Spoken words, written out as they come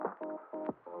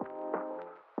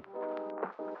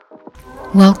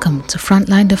Welcome to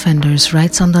Frontline Defenders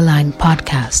Rights on the Line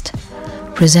podcast,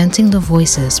 presenting the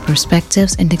voices,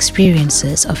 perspectives, and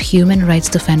experiences of human rights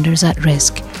defenders at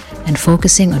risk and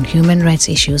focusing on human rights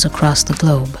issues across the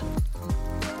globe.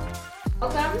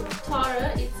 Welcome,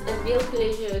 Tara. It's a real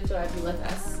pleasure to have you with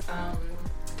us,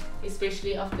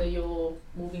 especially after your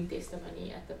moving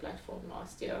testimony at the platform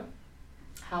last year.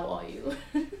 How are you?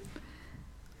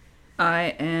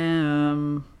 I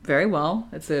am very well.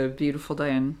 It's a beautiful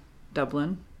day in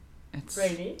Dublin. It's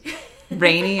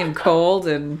rainy and cold,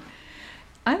 and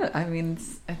I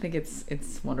think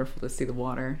it's wonderful to see the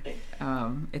water.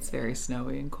 It's very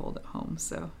snowy and cold at home,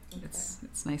 so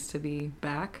it's nice to be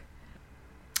back.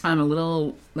 I'm a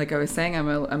little, like I was saying, I'm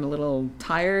a little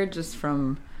tired just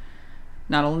from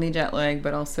not only jet lag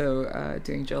but also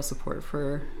doing jail support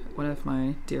for one of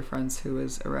my dear friends who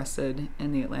was arrested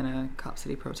in the Atlanta Cop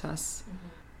City protests.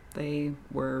 Mm-hmm. They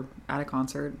were at a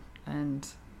concert, and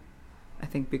I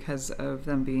think because of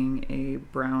them being a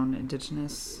brown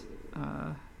Indigenous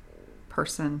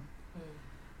person,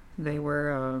 they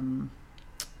were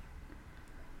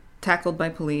tackled by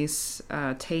police,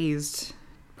 tased,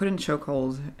 put in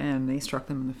chokehold, and they struck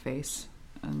them in the face.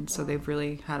 And so they've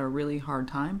really had a really hard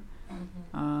time.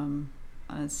 Mm-hmm.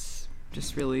 And it's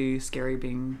just really scary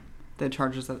being the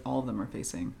charges that all of them are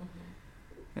facing.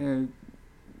 Mm-hmm.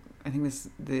 I think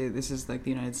this is like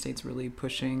the United States really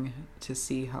pushing to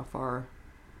see how far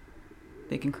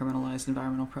they can criminalize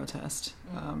environmental protest.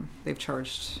 Mm-hmm. They've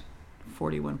charged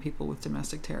 41 people with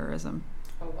domestic terrorism.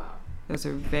 Oh, wow. Those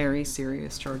are very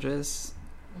serious charges.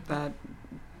 Mm-hmm. That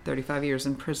 35 years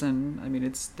in prison, I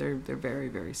mean, they're very,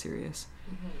 very serious.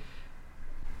 Mm-hmm.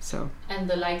 So. And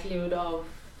the likelihood of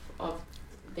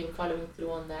them following through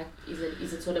on that,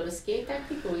 is it sort of a scare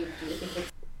tactic, or do you think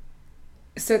it's...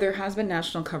 So there has been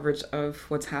national coverage of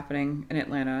what's happening in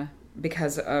Atlanta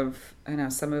because of,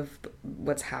 some of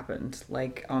what's happened,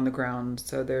 like on the ground.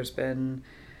 So there's been,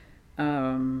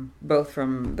 both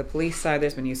from the police side,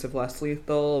 there's been use of less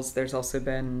lethals. There's also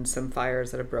been some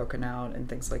fires that have broken out and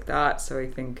things like that. So I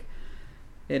think,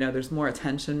 there's more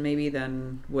attention maybe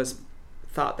than was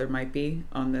thought there might be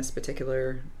on this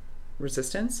particular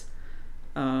resistance.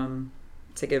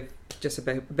 To give just a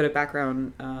bit of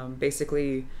background,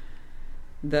 basically,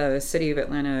 the city of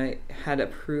Atlanta had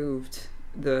approved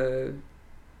the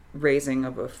raising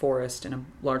of a forest in a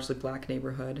largely black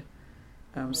neighborhood.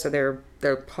 So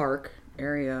their park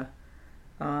area,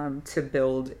 to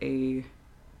build a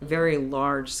very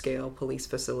large scale police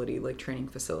facility, like training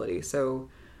facility. So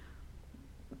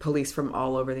police from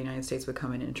all over the United States would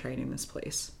come in and train in this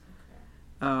place.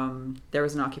 There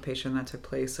was an occupation that took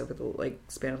place over the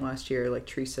span of last year, like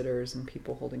tree sitters and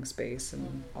people holding space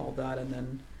and all that. And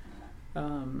then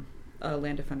a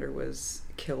land defender was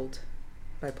killed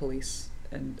by police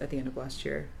at the end of last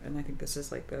year, and I think this is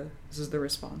the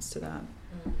response to that.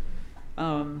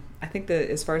 I think that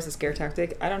as far as the scare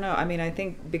tactic, I don't know. I mean, I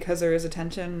think because there is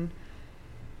attention,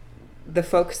 the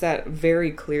folks that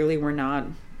very clearly were not.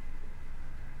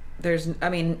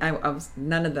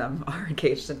 None of them are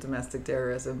engaged in domestic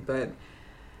terrorism, but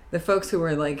the folks who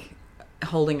were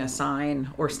holding a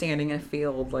sign or standing in a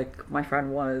field like my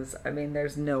friend was,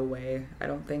 there's no way. I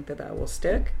don't think that will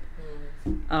stick.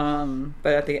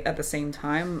 But at the same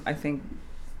time, I think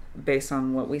based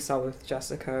on what we saw with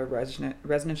Jessica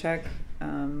Reznicek,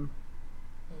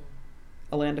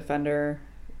 a land defender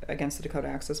against the Dakota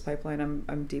Access pipeline,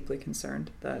 I'm deeply concerned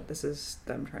that this is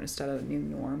them trying to set a new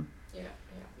norm.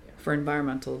 For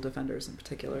environmental defenders in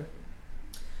particular.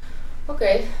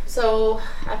 Okay, so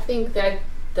I think that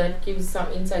gives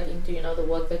some insight into the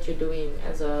work that you're doing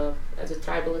as a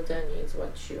tribal attorney, is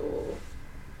what you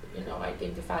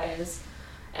identify as,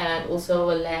 and also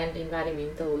a land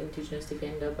environmental Indigenous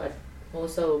defender, but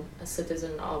also a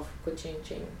citizen of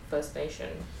Couchiching First Nation.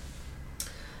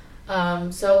 I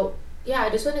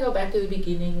just want to go back to the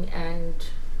beginning and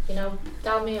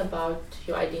tell me about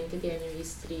your identity and your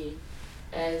history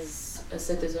as a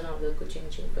citizen of the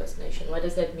Couchiching First Nation. What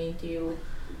does that mean to you?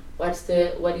 What is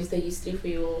the history for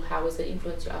you? How was the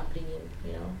influence your upbringing?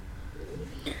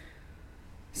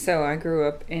 So I grew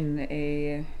up in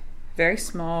a very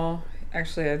small,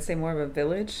 actually I'd say more of a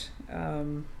village,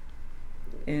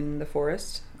 in the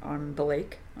forest on the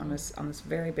lake, on this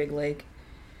very big lake,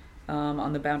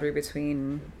 on the boundary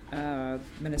between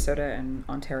Minnesota and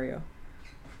Ontario.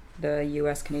 The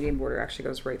U.S.-Canadian border actually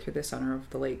goes right through the center of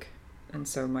the lake. And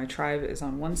so my tribe is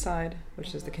on one side,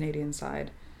 which is the Canadian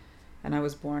side, and I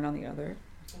was born on the other.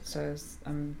 Okay. So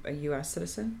I'm a U.S.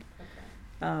 citizen.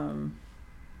 Okay.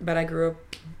 But I grew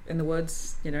up in the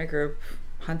woods. I grew up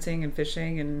hunting and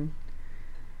fishing and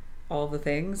all the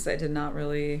things. I did not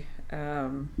really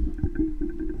I'll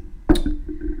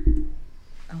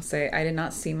say I did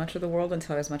not see much of the world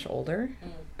until I was much older.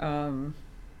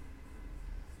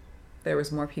 There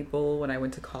was more people when I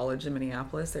went to college in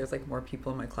Minneapolis. There was like more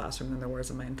people in my classroom than there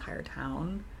was in my entire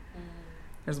town.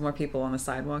 There's more people on the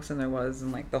sidewalks than there was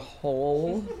in like the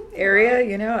whole area,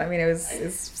 you know? I mean, it was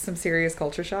some serious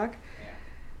culture shock.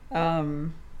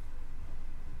 But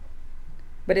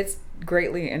it's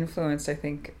greatly influenced, I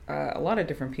think, a lot of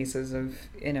different pieces of,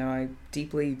 you know, I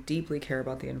deeply, deeply care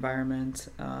about the environment.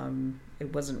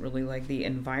 It wasn't really like the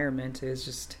environment, it was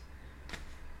just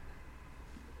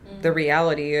the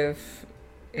reality of,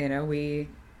 you know, we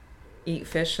eat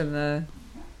fish in the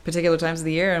particular times of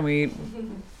the year and we eat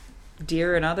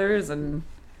deer and others, and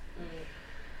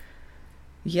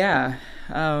yeah,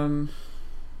 I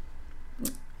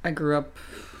grew up,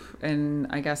 and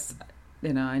I guess,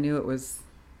 you know, I knew it was,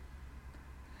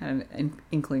 had an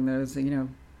inkling that it was, you know,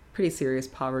 pretty serious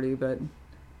poverty, but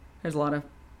there's a lot of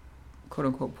quote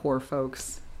unquote poor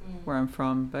folks where I'm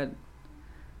from, but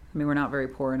I mean, we're not very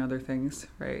poor in other things,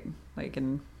 right? Like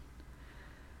in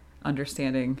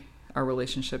understanding our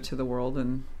relationship to the world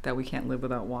and that we can't live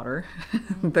without water.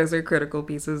 Those are critical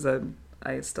pieces that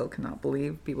I still cannot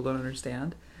believe people don't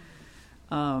understand.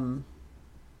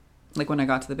 Like when I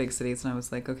got to the big cities and I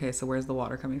was like, okay, so where's the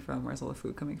water coming from? Where's all the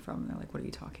food coming from? And they're like, what are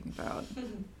you talking about?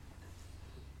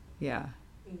 Yeah.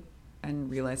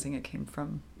 And realizing it came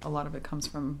from, a lot of it comes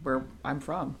from where I'm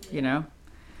from, you know?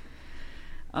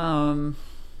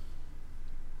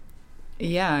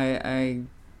 Yeah, I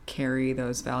carry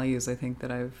those values, I think,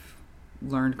 that I've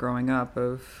learned growing up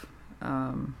of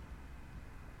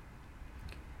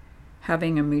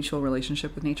having a mutual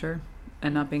relationship with nature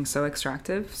and not being so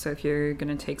extractive. So if you're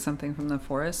going to take something from the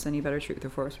forest, then you better treat the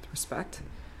forest with respect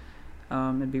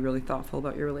and be really thoughtful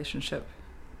about your relationship.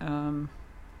 And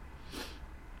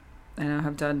I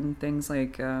have done things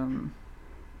like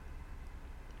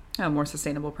more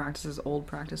sustainable practices, old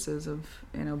practices of,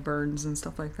 you know, burns and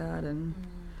stuff like that. And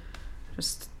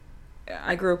just,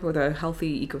 I grew up with a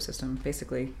healthy ecosystem,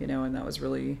 basically, you know, and that was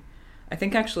really, I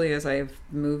think actually as I've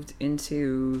moved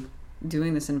into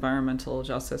doing this environmental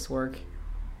justice work,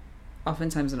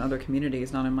 oftentimes in other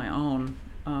communities, not in my own,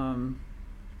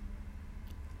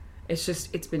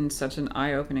 it's been such an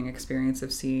eye-opening experience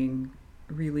of seeing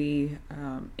really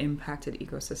impacted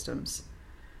ecosystems.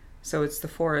 So it's the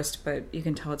forest, but you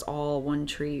can tell it's all one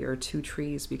tree or two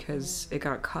trees because it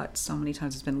got cut so many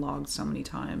times, it's been logged so many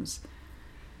times.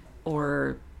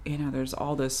 Or, you know, there's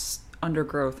all this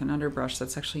undergrowth and underbrush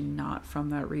that's actually not from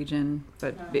that region,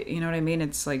 but you know what I mean?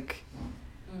 It's like,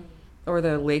 or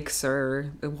the lakes,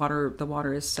 or the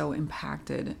water is so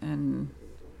impacted and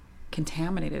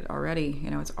contaminated already. You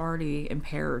know, it's already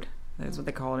impaired. That's what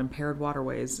they call it, impaired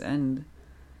waterways. And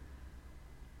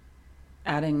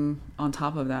adding on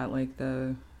top of that, like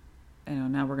the, you know,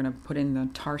 now we're going to put in the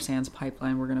tar sands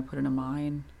pipeline, we're going to put in a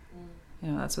mine.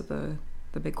 You know, that's what the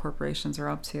big corporations are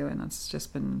up to, and that's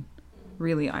just been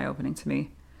really eye-opening to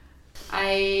me.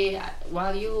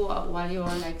 While you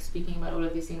are like speaking about all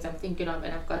of these things, I'm thinking of,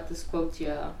 and I've got this quote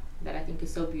here that I think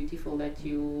is so beautiful that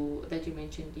you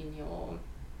mentioned in your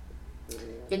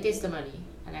testimony,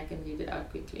 and I can read it out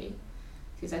quickly.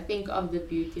 It says, I think of the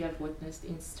beauty I've witnessed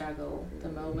in struggle, the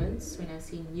moments when I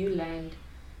see new land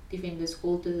defenders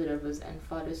call to the rivers and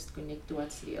forests connect to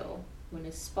what's real, when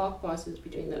a spark passes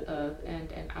between the earth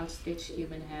and an outstretched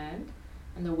human hand,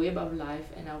 and the web of life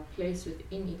and our place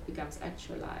within it becomes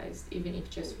actualized, even if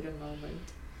just for a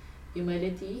moment.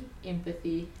 Humility,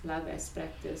 empathy, love as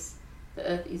practice. The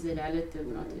earth is a relative,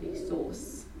 not a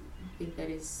resource. I think that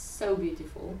is so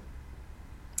beautiful.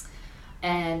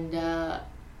 And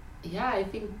yeah, I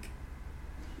think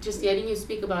just hearing you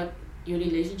speak about your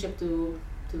relationship to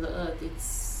the earth,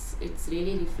 it's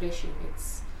really refreshing.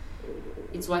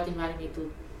 It's what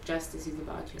environmental justice is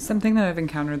about. You know? Something that I've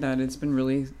encountered that it's been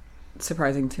really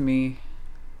surprising to me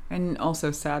and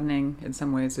also saddening in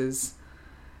some ways is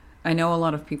I know a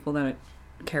lot of people that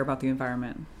care about the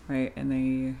environment, right? And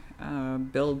they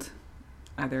build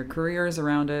either careers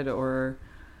around it, or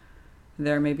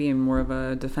they're maybe in more of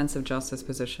a defensive justice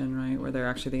position, right? Where they're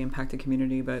actually the impacted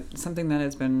community. But something that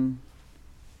has been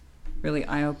really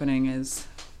eye-opening is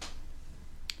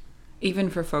even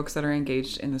for folks that are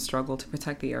engaged in the struggle to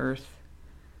protect the earth,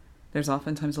 there's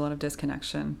oftentimes a lot of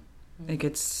disconnection. Like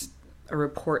it's a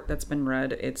report that's been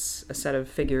read, it's a set of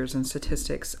figures and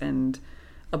statistics and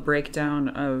a breakdown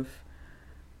of,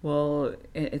 well,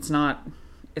 it's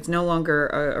no longer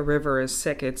a river is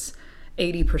sick, it's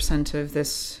 80% of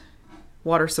this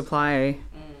water supply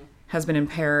has been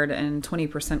impaired and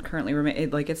 20% currently remain.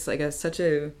 It's like such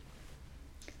a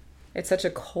it's such a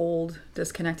cold,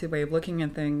 disconnected way of looking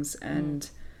at things, and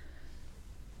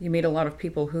you meet a lot of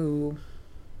people who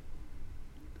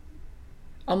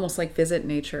almost like visit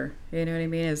nature. You know what I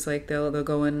mean? It's like they'll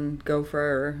go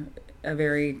for a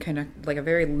very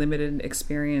very limited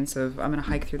experience of, I'm going to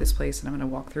hike through this place and I'm going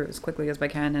to walk through it as quickly as I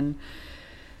can, and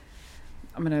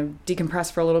I'm going to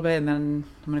decompress for a little bit, and then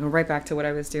I'm going to go right back to what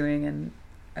I was doing. And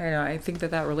I think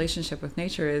that relationship with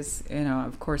nature is,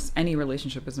 of course, any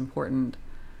relationship is important,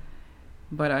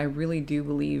 but I really do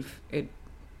believe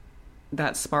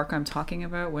that spark I'm talking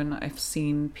about, when I've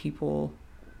seen people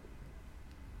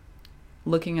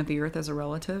looking at the earth as a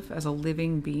relative, as a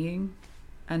living being,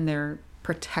 and they're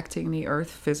protecting the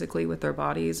earth physically with their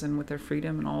bodies and with their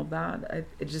freedom and all of that.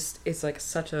 It's like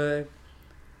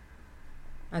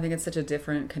I think it's such a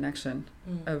different connection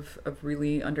of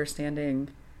really understanding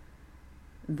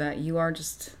that you are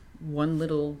just one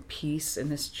little piece in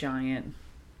this giant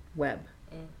web.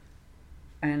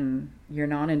 And you're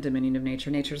not in dominion of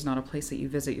nature. Nature's not a place that you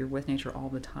visit. You're with nature all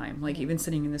the time. Like even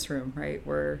sitting in this room, right?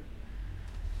 We're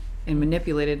in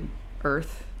manipulated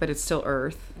earth, but it's still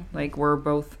earth. Like we're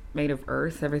both made of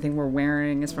earth. Everything we're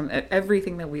wearing is from,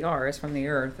 everything that we are is from the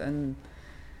earth. And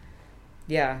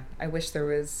yeah, I wish there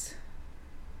was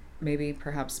maybe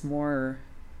perhaps more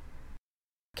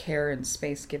care and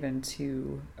space given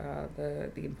to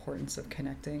the importance of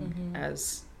connecting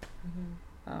as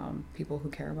people who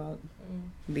care about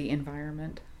the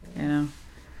environment. I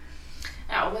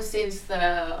almost sense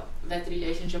that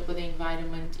relationship with the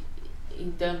environment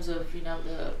in terms of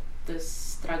the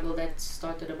struggle that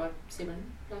started about 7+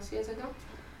 years ago,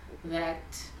 that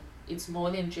it's more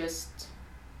than just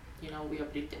we are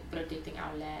protecting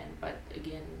our land, but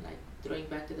again, like throwing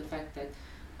back to the fact that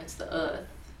it's the earth.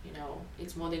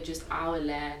 It's more than just our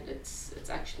land. It's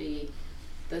actually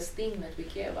this thing that we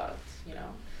care about.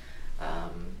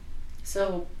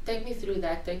 So take me through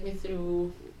that. Take me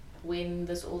through when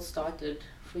this all started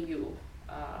for you.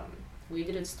 Where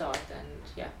did it start? And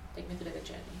take me through the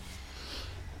journey.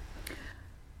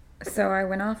 So I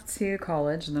went off to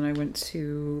college, and then I went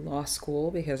to law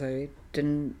school because I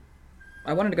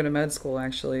wanted to go to med school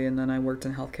actually, and then I worked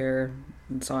in healthcare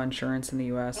and saw insurance in the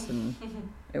US, and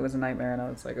it was a nightmare, and I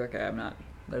was like, okay,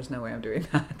 there's no way I'm doing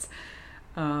that.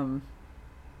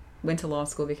 Went to law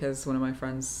school because one of my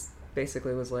friends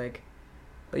basically was like,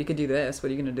 well, you could do this, what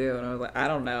are you going to do? And I was like, I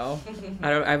don't know. I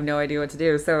have no idea what to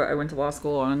do. So I went to law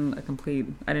school on a complete,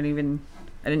 I didn't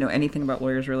know anything about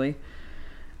lawyers really.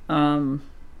 And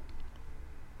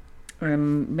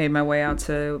made my way out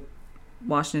to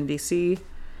Washington, D.C.,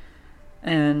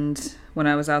 and when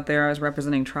I was out there, I was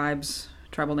representing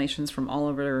tribal nations from all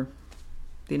over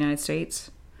the United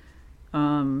States.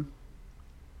 But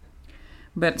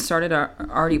started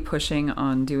already pushing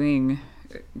on doing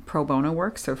pro bono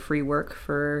work, so free work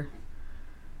for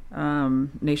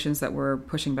nations that were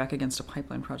pushing back against a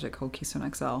pipeline project called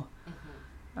Keystone XL,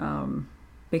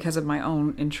 because of my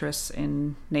own interests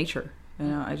in nature.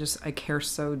 I care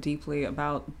so deeply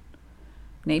about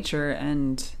nature,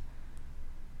 and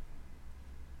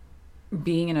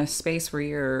being in a space where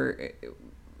you're,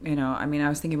 I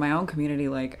was thinking my own community,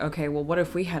 like, okay, well, what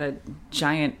if we had a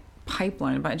giant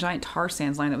pipeline, a giant tar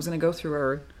sands line that was going to go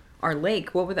through our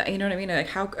lake? What would that, like,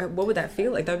 what would that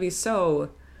feel like? That would be so.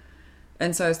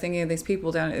 And so I was thinking of these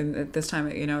people down at this time,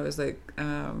 it was like the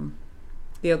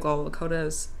Oglala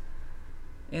Lakotas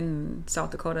in South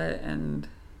Dakota, and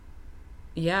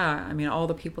all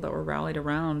the people that were rallied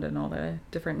around and all the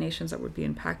different nations that would be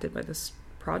impacted by this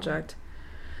project.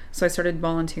 So I started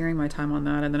volunteering my time on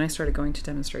that, and then I started going to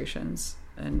demonstrations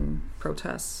and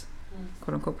protests,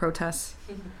 quote unquote protests.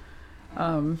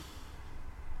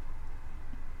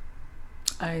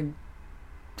 I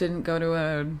didn't go to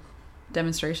a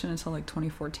demonstration until like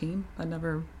 2014. I'd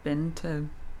never been to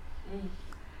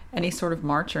any sort of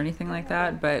march or anything like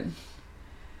that, but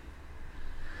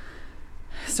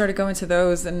started going to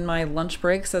those in my lunch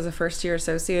breaks as a first-year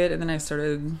associate, and then I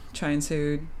started trying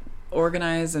to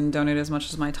organize and donate as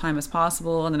much of my time as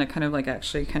possible, and then it kind of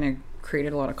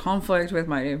created a lot of conflict with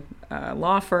my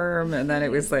law firm, and then it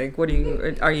was like,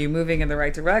 are you moving in the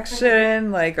right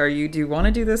direction? Like, do you want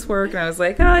to do this work? And I was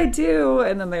like, I do.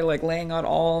 And then they're like laying out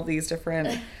all these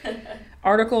different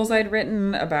articles I'd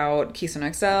written about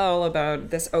Keystone XL, about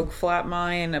this Oak Flat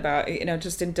mine, about,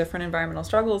 just in different environmental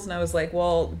struggles. And I was like,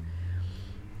 well,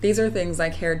 these are things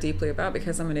I care deeply about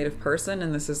because I'm a Native person,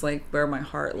 and this is like where my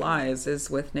heart lies, is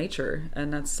with nature.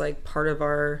 And that's like part of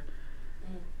our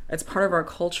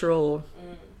cultural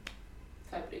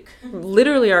fabric.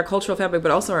 Literally our cultural fabric,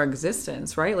 but also our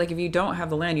existence, right? Like if you don't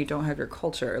have the land, you don't have your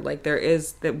culture. Like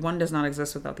that one does not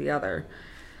exist without the other.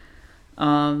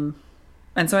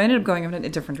 And so I ended up going in a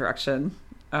different direction.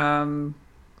 And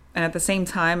at the same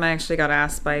time, I actually got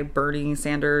asked by Bernie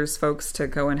Sanders folks to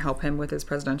go and help him with his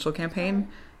presidential campaign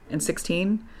in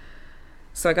 2016.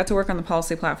 So I got to work on the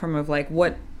policy platform of like,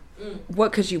 what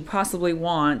could you possibly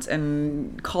want?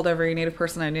 And called every Native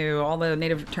person I knew, all the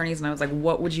Native attorneys, and I was like,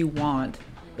 what would you want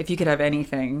if you could have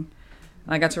anything?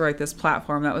 And I got to write this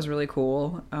platform. That was really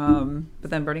cool. But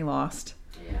then Bernie lost.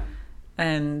 Yeah.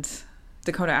 And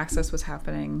Dakota Access was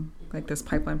happening. Like this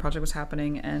pipeline project was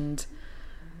happening. And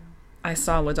I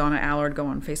saw LaDonna Allard go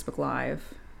on Facebook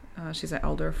Live. She's an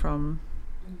elder from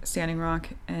Standing Rock.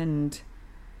 And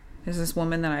there's this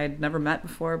woman that I had never met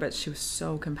before, but she was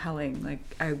so compelling.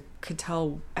 Like, I could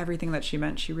tell everything that she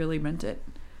meant. She really meant it.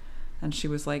 And she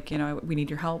was like, you know, we need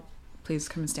your help. Please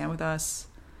come and stand with us.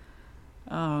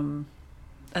 And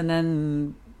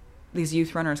then these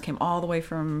youth runners came all the way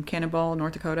from Cannonball,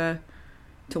 North Dakota,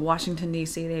 to Washington,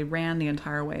 D.C. They ran the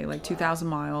entire way, like 2,000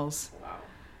 miles.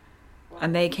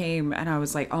 And they came, and I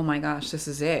was like, oh my gosh, this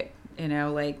is it. You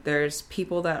know, like, there's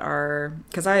people that are...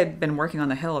 Because I had been working on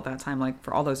the Hill at that time, like,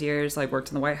 for all those years. I worked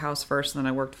in the White House first, and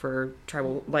then I worked for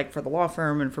tribal, like, for the law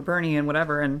firm and for Bernie and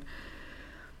whatever. And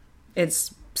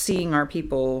it's seeing our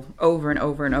people over and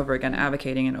over and over again,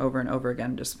 advocating and over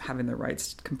again, just having their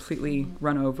rights completely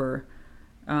run over,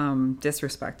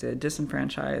 disrespected,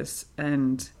 disenfranchised.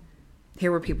 And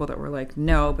here were people that were like,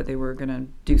 no, but they were going to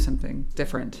do something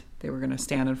different. They were going to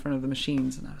stand in front of the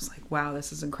machines. And I was like, wow,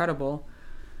 this is incredible.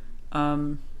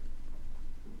 So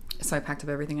I packed up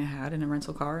everything I had in a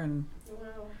rental car and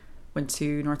went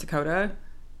to North Dakota.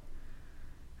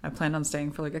 I planned on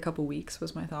staying for like a couple weeks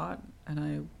was my thought. And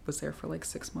I was there for like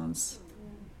 6 months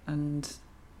and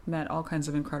met all kinds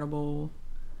of incredible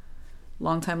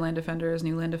longtime land defenders,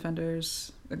 new land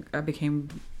defenders. I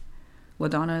became...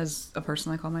 LaDonna is a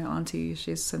person I call my auntie.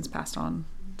 She's since passed on,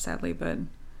 sadly, but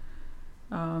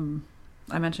I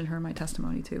mentioned her in my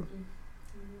testimony too.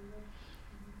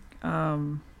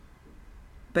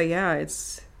 But yeah,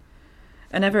 it's...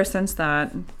 And ever since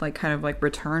that, like, kind of like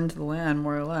returned to the land,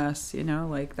 more or less, you know,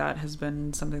 like that has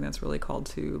been something that's really called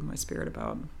to my spirit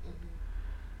about.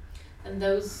 And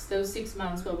those 6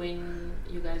 months were when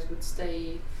you guys would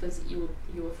stay, you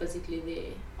were physically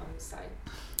there on the site?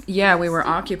 Yeah, we were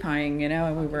occupying, you know,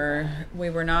 and we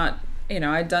were not, you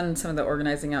know, I'd done some of the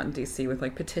organizing out in DC with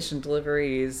like petition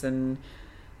deliveries and,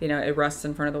 you know, arrests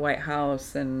in front of the White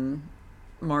House and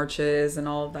marches and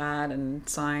all of that and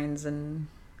signs, and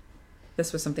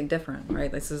this was something different,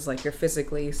 right? This is like you're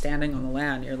physically standing on the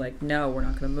land. You're like, no, we're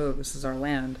not going to move. This is our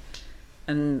land.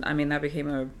 And I mean, that became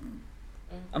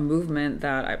a movement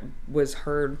that was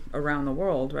heard around the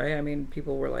world, right? I mean,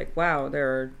 people were like, wow, there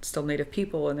are still Native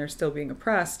people and they're still being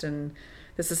oppressed and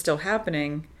this is still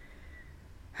happening.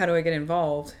 How do I get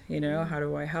involved? You know, how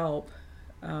do I help?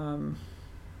 And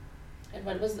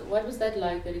what was that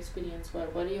like, that experience?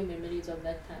 What are your memories of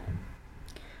that time?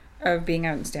 Of being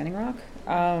out in Standing Rock?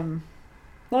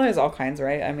 Well, there's all kinds,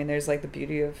 right? I mean, there's like the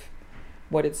beauty of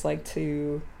what it's like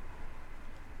to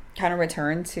kind of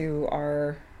return to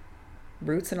our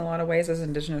roots in a lot of ways as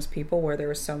Indigenous people, where there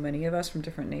were so many of us from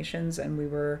different nations and we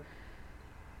were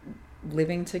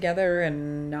living together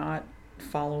and not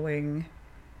following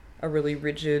a really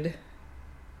rigid,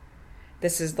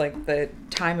 this is like the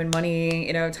time and money,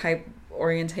 you know, type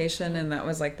orientation. And that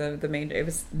was like the main, it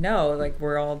was, no, like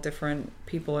we're all different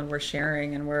people and we're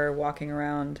sharing and we're walking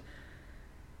around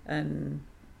and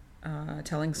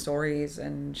telling stories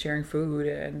and sharing food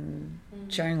and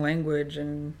sharing language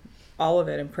and all of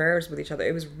it, and prayers with each other.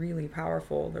 It was really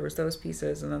powerful. There was those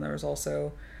pieces, and then there was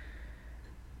also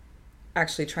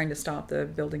actually trying to stop the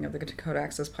building of the Dakota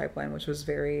Access pipeline, which was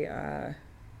very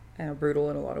brutal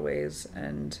in a lot of ways,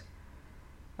 and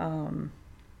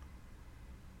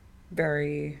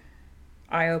very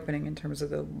eye-opening in terms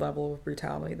of the level of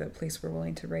brutality that police were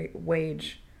willing to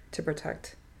wage to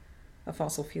protect a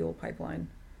fossil fuel pipeline.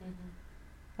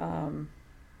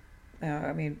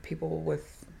 I mean, people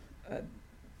with...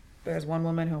 there's one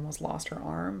woman who almost lost her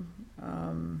arm.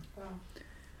 Wow.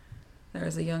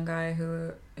 There's a young guy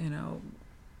who, you know,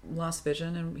 lost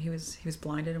vision and he was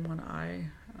blinded in one eye.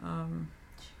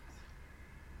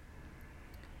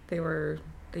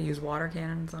 They used water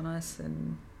cannons on us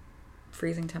and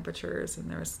freezing temperatures,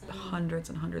 and there was hundreds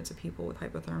and hundreds of people with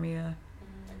hypothermia.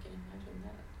 I can imagine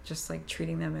that. Just like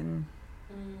treating them in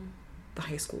the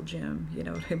high school gym, you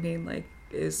know what I mean? Like,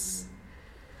 is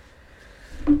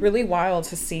really wild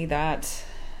to see that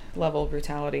level of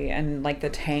brutality, and like the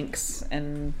tanks,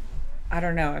 and I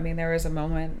don't know. I mean, there was a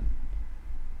moment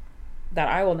that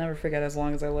I will never forget as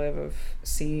long as I live of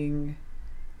seeing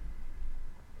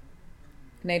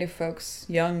Native folks,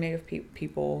 young Native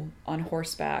people on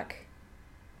horseback,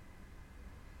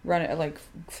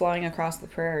 flying across the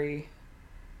prairie,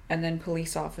 and then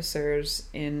police officers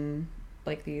in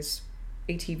like these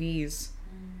ATVs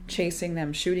chasing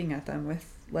them, shooting at them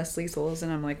with less lethals,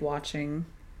 and I'm like watching,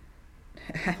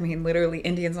 I mean, literally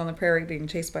Indians on the prairie being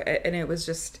chased by, and it was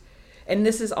just, and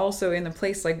this is also in the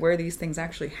place like where these things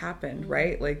actually happened,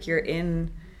 right? Like you're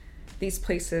in these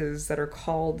places that are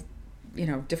called, you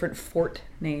know, different fort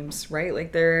names, right?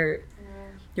 Like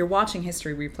you're watching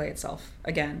history replay itself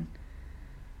again.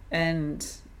 And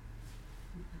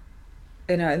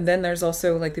then there's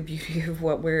also like the beauty of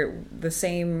what we're the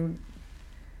same,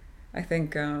 I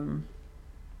think,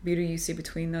 beauty you see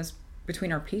between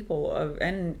our people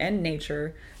and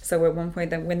nature. So at one point,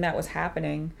 that when that was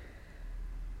happening,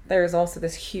 there was also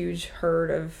this huge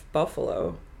herd of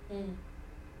buffalo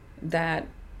that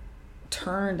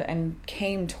turned and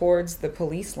came towards the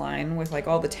police line with like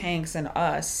all the tanks and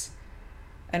us,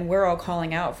 and we're all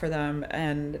calling out for them,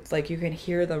 and it's like you can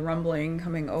hear the rumbling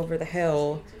coming over the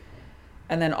hill,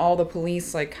 and then all the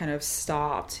police like kind of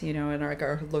stopped, you know, and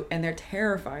and they're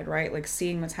terrified, right? Like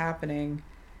seeing what's happening.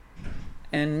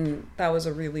 And that was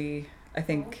a really, I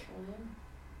think,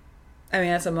 I mean,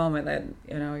 that's a moment that,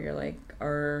 you know, you're like,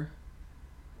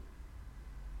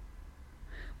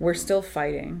 we're still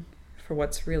fighting for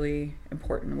what's really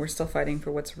important. We're still fighting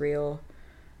for what's real.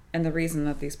 And the reason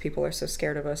that these people are so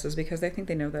scared of us is because they think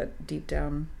they know that deep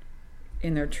down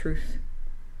in their truth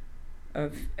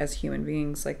of as human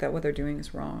beings, like that what they're doing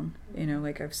is wrong. You know,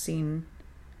 like I've seen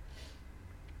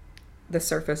the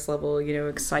surface level, you know,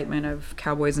 excitement of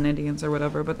cowboys and Indians or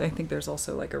whatever, but I think there's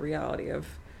also like a reality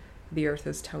of the earth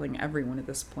is telling everyone at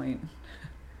this point.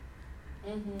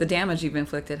 The damage you've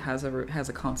inflicted has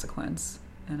a consequence,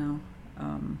 you know.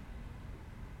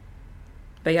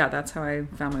 But yeah, that's how I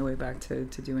found my way back to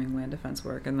doing land defense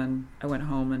work. And then I went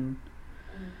home and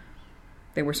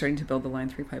they were starting to build the Line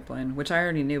 3 pipeline, which I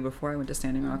already knew before I went to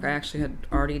Standing Rock. I actually had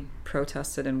already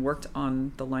protested and worked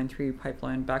on the Line 3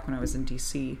 pipeline back when I was in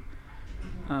D.C.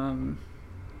 On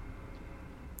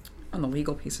the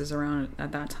legal pieces around it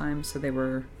at that time. So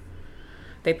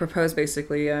they proposed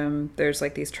basically, there's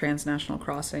like these transnational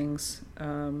crossings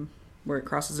where it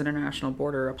crosses an international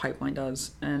border, a pipeline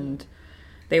does. And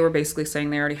they were basically saying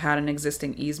they already had an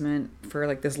existing easement for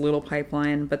like this little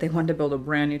pipeline, but they wanted to build a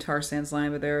brand new tar sands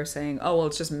line, but they were saying, oh, well,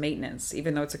 it's just maintenance.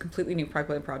 Even though it's a completely new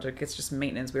pipeline project, it's just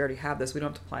maintenance. We already have this. We don't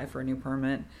have to apply for a new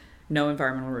permit, no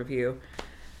environmental review.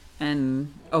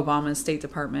 And Obama's State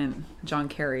Department, John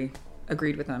Kerry,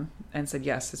 agreed with them and said,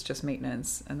 yes, it's just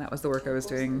maintenance. And that was the work I was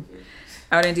doing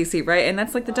out in D.C., right? And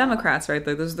that's like the Democrats, right?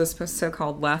 Those are the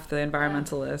so-called left, the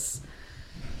environmentalists.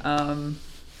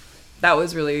 That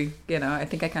was really, you know, I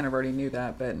think I kind of already knew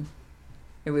that, but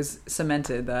it was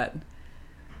cemented that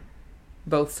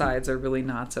both sides are really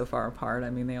not so far apart.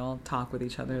 I mean, they all talk with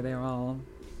each other. They're all...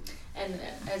 And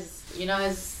as, you know,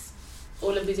 as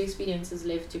all of these experiences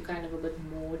left you kind of a bit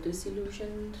more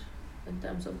disillusioned in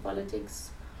terms of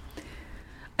politics?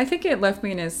 I think it left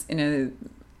me in a...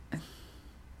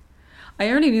 I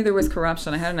already knew there was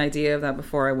corruption. I had an idea of that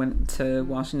before I went to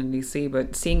Washington, D.C.,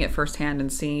 but seeing it firsthand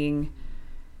and seeing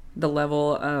the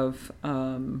level of,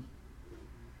 I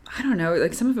don't know,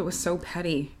 like some of it was so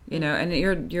petty, you know, and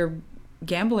you're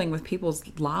gambling with people's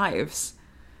lives.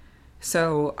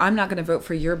 So I'm not going to vote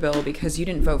for your bill because you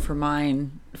didn't vote for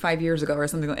mine 5 years ago or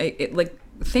something. Like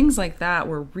things like that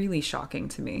were really shocking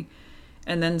to me.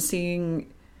 And then seeing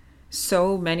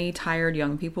so many tired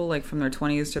young people, like from their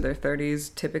 20s to their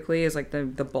 30s, typically is like the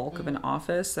bulk of an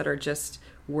office that are just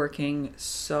working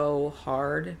so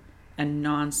hard and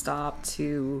nonstop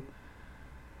to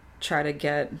try to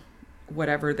get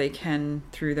whatever they can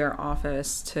through their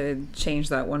office to change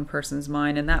that one person's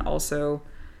mind. And that also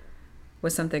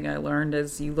was something I learned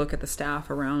as you look at the staff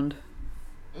around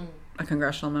a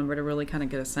congressional member to really kind of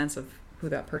get a sense of who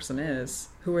that person is.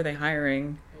 Who are they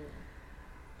hiring?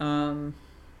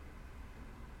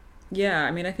 Yeah,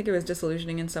 I mean, I think it was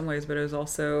disillusioning in some ways, but it was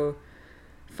also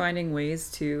finding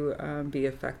ways to be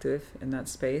effective in that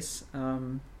space.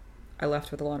 I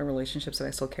left with a lot of relationships that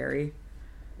I still carry.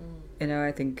 You know,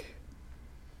 I think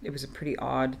it was a pretty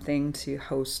odd thing to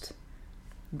host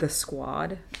the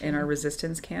squad in our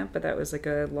resistance camp, but that was like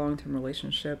a long-term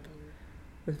relationship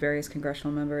with various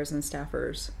congressional members and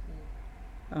staffers.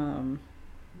 So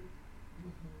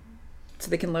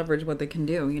they can leverage what they can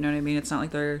do, you know what I mean? It's not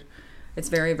like it's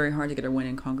very, very hard to get a win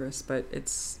in Congress, but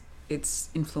it's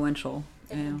influential.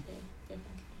 Definitely.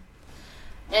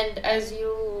 And as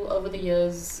you, over the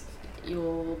years,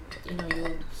 you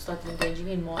started engaging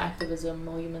in more activism,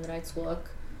 more human rights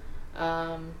work.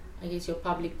 I guess your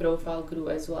public profile grew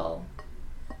as well,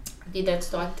 did that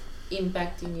start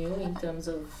impacting you in terms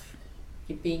of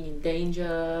you being in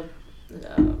danger,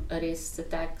 arrests,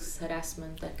 attacks,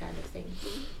 harassment, that kind of thing?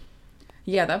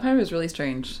 Yeah, that part was really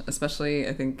strange, especially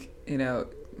I think,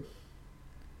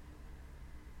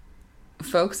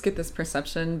 folks get this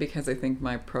perception because I think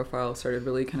my profile started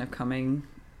really kind of coming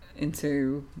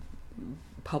into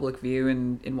public view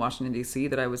in Washington, D.C.,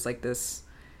 that I was like this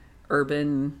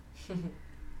urban,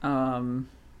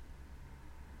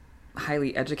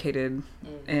 highly educated,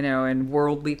 and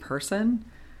worldly person.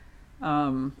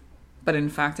 But in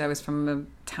fact, I was from a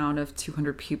town of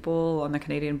 200 people on the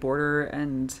Canadian border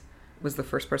and was the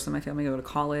first person in my family to go to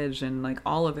college, and like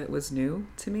all of it was new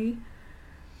to me.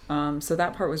 So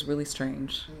that part was really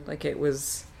strange. Like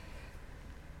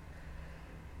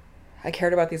I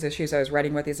cared about these issues. I was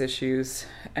writing about these issues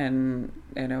and,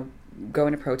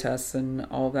 going to protests and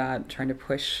all that, trying to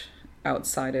push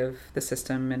outside of the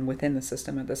system and within the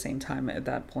system at the same time at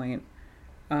that point.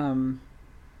 And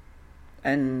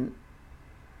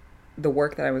the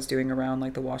work that I was doing around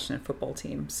like the Washington football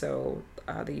team. So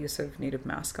the use of Native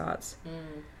mascots.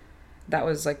 That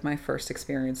was like my first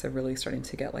experience of really starting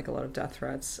to get like a lot of death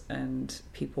threats and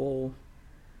people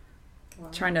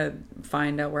trying to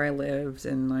find out where I lived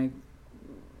and like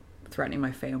threatening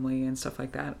my family and stuff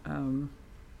like that.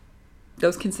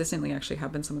 Those consistently actually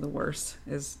have been some of the worst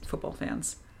is football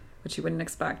fans, which you wouldn't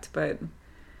expect. But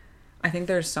I think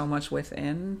there's so much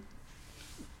within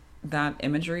that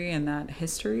imagery and that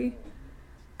history.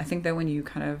 I think that when you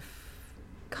kind of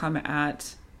come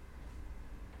at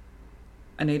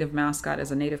a Native mascot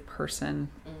as a Native person,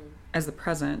 as the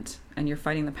present, and you're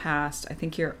fighting the past, I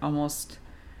think you're almost,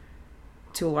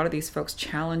 to a lot of these folks,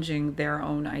 challenging their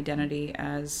own identity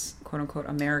as quote unquote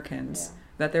Americans.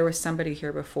 That there was somebody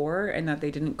here before and that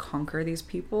they didn't conquer these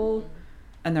people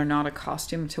and they're not a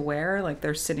costume to wear, like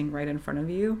they're sitting right in front of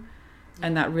you.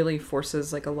 And that really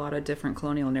forces like a lot of different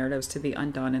colonial narratives to be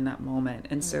undone in that moment.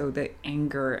 And so the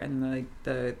anger and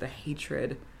the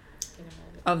hatred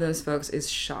of those folks is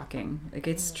shocking. Like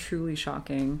it's truly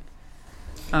shocking.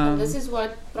 And this is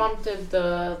what prompted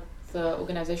the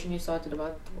organization you started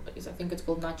about, I think it's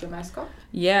called Not Your Mascot?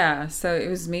 Yeah, so it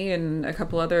was me and a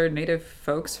couple other Native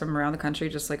folks from around the country,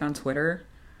 just like on Twitter.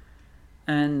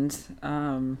 And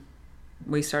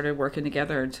we started working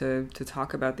together to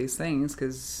talk about these things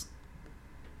because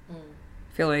I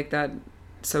feel like that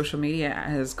social media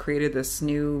has created this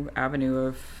new avenue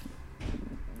of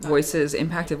voices,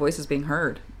 impacted voices being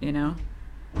heard, I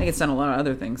think it's done a lot of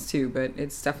other things too, but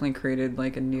it's definitely created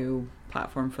like a new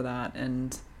platform for that.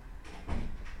 And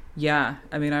yeah,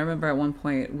 I mean, I remember at one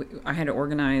point I had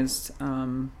organized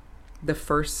the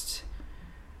first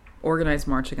organized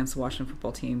march against the Washington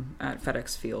football team at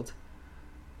FedEx Field.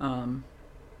 And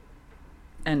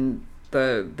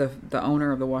the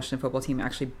owner of the Washington football team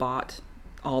actually bought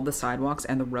all the sidewalks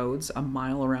and the roads a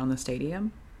mile around the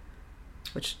stadium,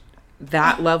 which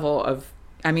that level of,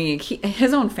 I mean,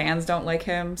 his own fans don't like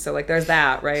him. So like there's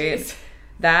that, right? Jeez.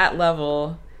 That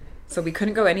level. So we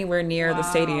couldn't go anywhere near the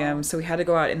stadium. So we had to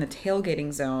go out in the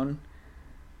tailgating zone.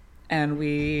 And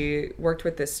we worked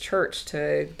with this church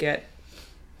to get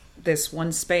this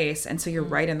one space. And so you're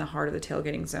right in the heart of the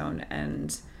tailgating zone.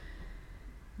 And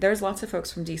there's lots of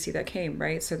folks from DC that came,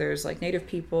 right? So there's like Native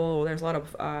people. There's a lot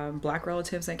of Black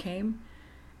relatives that came.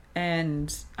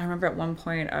 And I remember at one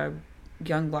point a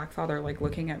young Black father like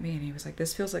looking at me and he was like,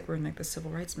 this feels like we're in like the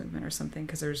civil rights movement or something,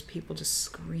 because there's people just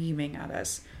screaming at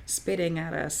us, spitting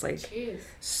at us, like Jeez.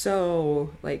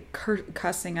 So like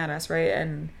cussing at us, right?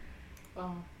 And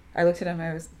I looked at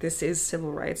him, this is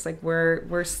civil rights, like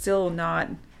we're still not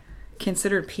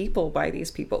considered people by these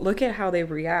people. Look at how they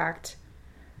react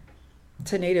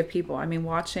to Native people. I mean,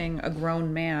 watching a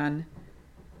grown man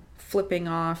flipping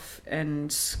off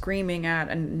and screaming at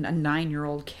a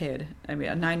 9-year-old kid. I mean,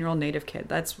 a 9-year-old Native kid.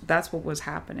 That's what was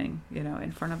happening,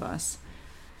 in front of us.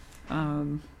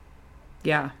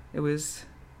 Yeah, it was.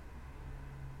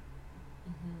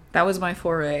 That was my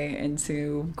foray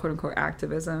into quote unquote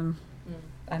activism.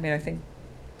 I mean, I think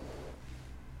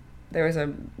there was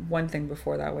one thing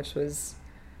before that, which was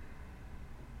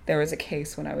there was a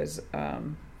case when I was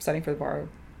studying for the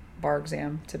bar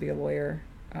exam to be a lawyer,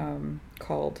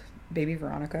 called Baby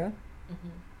Veronica.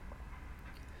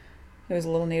 There was a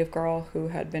little Native girl who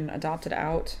had been adopted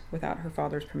out without her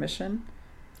father's permission.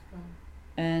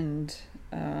 And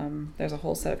there's a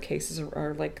whole set of cases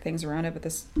or like things around it, but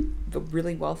the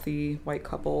really wealthy white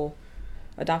couple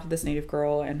adopted this Native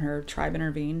girl, and her tribe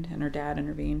intervened and her dad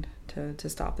intervened to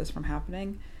stop this from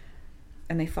happening.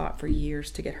 And they fought for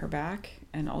years to get her back,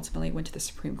 and ultimately went to the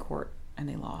Supreme Court and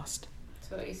they lost.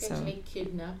 So essentially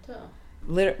kidnapped her.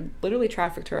 Literally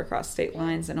trafficked her across state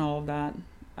lines and all of that.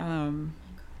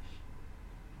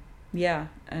 Yeah,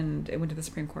 and it went to the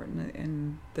Supreme Court,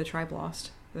 and the tribe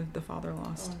lost. The father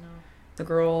lost. Oh no. The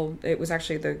girl, it was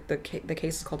actually the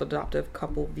case is called Adoptive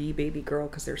Couple v. Baby Girl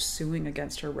because they're suing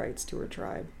against her rights to her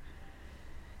tribe.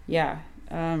 Yeah,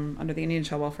 under the Indian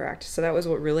Child Welfare Act. So that was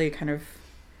what really kind of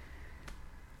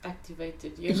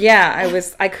activated you. Yeah,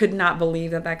 I could not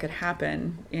believe that could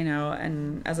happen,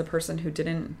 and as a person who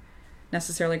didn't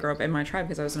necessarily grow up in my tribe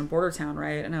because I was in a border town,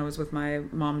 right? And I was with my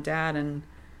mom, dad, and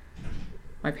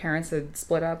my parents had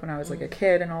split up when I was like a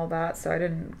kid and all that, so I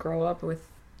didn't grow up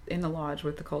in the lodge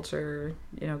with the culture,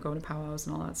 going to powwows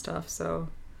and all that stuff. So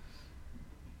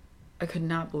I could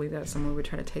not believe that someone would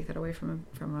try to take that away from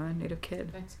a Native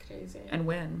kid. That's crazy. And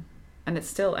win. And it's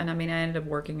still, I ended up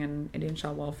working in Indian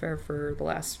child welfare for the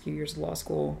last few years of law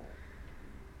school.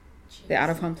 Jeez. The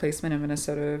out-of-home placement in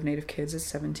Minnesota of Native kids is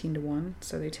 17-1,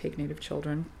 so they take Native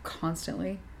children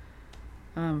constantly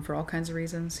for all kinds of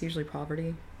reasons, usually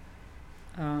poverty.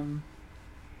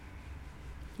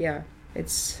 Yeah,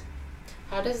 it's...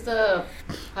 How does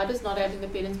not having the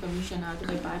parents' permission, how do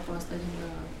they bypass that in the...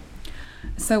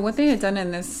 So what they had done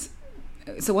in this...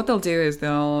 So what they'll do is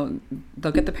they'll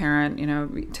get the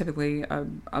parent, typically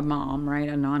a mom, right,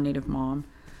 a non-Native mom,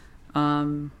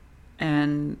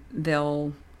 and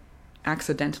they'll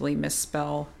accidentally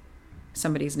misspell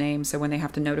somebody's name. So when they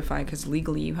have to notify, because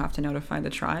legally you have to notify the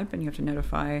tribe and you have to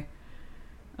notify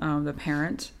the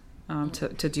parent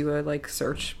to do a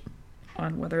search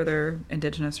on whether they're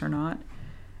Indigenous or not,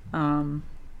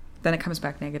 then it comes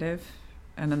back negative.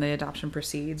 And then the adoption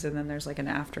proceeds, and then there's an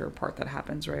after part that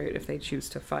happens, right, if they choose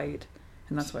to fight.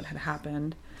 And that's what had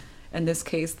happened. In this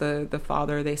case, the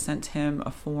father, they sent him a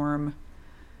form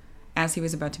as he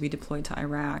was about to be deployed to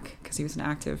Iraq, because he was an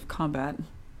active combat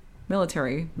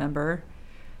military member.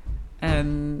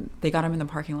 And they got him in the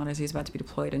parking lot as he was about to be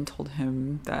deployed and told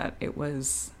him that it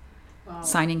was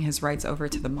signing his rights over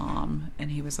to the mom.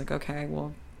 And he was like, okay,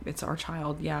 well, it's our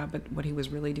child, yeah, but what he was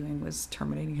really doing was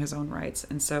terminating his own rights.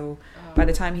 And so by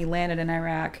the time he landed in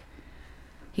Iraq,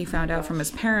 he found out from his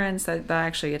parents that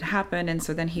actually had happened. And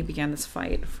so then he began this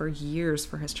fight for years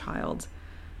for his child.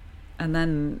 And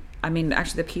then,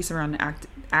 actually the piece around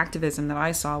activism that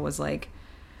I saw was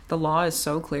the law is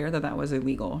so clear that was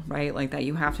illegal, right? That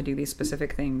you have to do these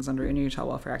specific things under Indian Child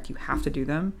Welfare Act. You have to do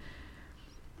them.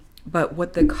 But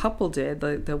what the couple did,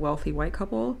 the wealthy white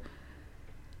couple,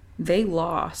 they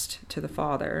lost to the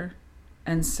father.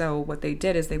 And so what they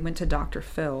did is they went to Dr.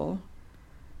 Phil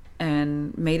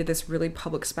and made this really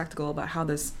public spectacle about how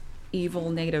this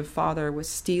evil Native father was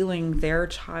stealing their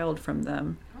child from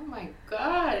them. Oh my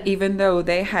God. Even though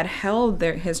they had held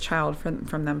his child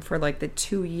from them for the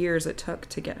 2 years it took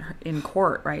to get her in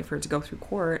court, right, for it to go through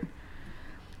court,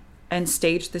 and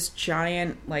staged this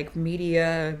giant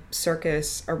media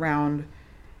circus around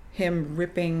him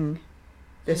ripping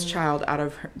this child out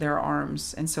of their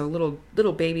arms. And so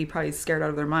little baby, probably scared out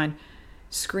of their mind,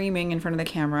 screaming in front of the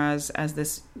cameras as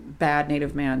this bad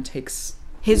Native man takes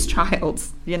his child,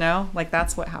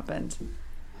 that's what happened.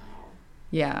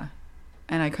 Yeah.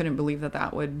 And I couldn't believe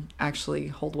that would actually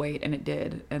hold weight, and it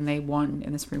did. And they won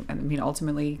in the Supreme.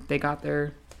 Ultimately they got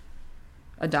their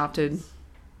adopted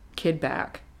kid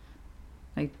back.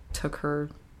 They took her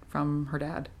from her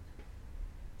dad.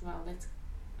 Wow, that's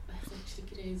actually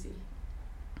crazy.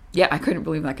 Yeah, I couldn't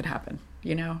believe that could happen.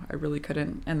 I really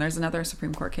couldn't. And there's another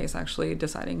Supreme Court case actually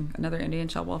deciding another Indian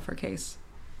child welfare case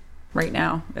right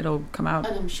now. It'll come out.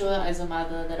 And I'm sure as a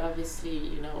mother that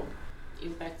obviously,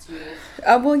 impacts you.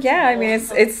 Well, yeah.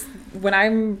 It's when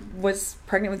I was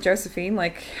pregnant with Josephine,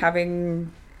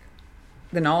 having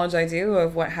the knowledge I do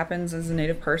of what happens as a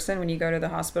Native person when you go to the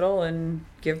hospital and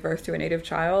give birth to a Native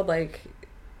child,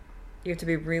 you have to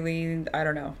be really, I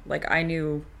don't know. I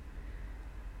knew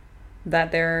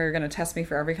that they're going to test me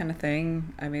for every kind of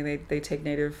thing. They take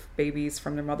Native babies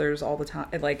from their mothers all the time.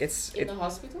 It's in the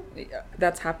hospital?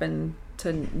 That's happened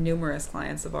to numerous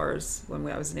clients of ours when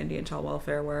I was in Indian child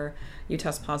welfare, where you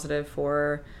test positive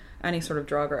for any sort of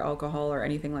drug or alcohol or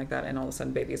anything like that, and all of a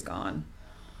sudden baby's gone.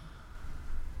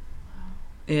 Wow.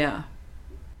 Yeah.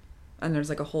 And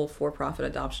there's a whole for-profit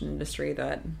adoption industry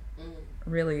that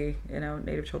really,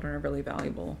 Native children are really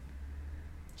valuable.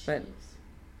 Jeez. But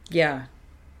yeah.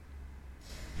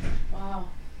 Wow.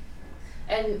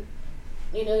 And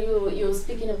you were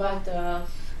speaking about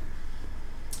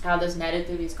how this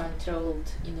narrative is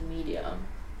controlled in the media.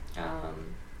 I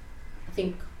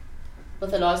think with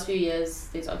the last few years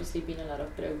there's obviously been a lot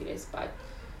of progress, but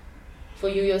for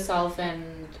you yourself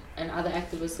and other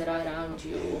activists that are around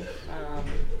you,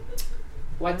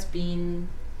 what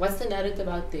What's the narrative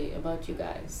about you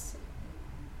guys?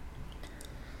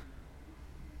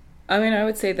 I mean, I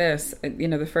would say this,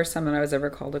 the first time that I was ever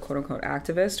called a quote-unquote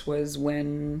activist was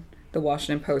when the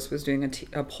Washington Post was doing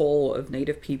a poll of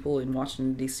Native people in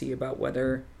Washington, D.C. about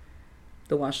whether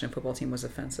the Washington football team was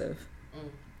offensive.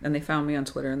 And they found me on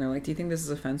Twitter, and they're like, do you think this is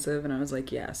offensive? And I was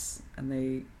like, yes. And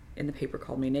they, in the paper,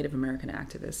 called me Native American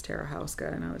activist, Tara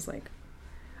Houska. And I was like,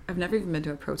 I've never even been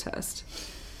to a protest.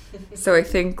 So I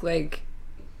think, like,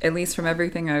 at least from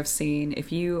everything I've seen,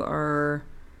 if you are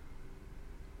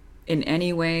in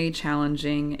any way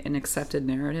challenging an accepted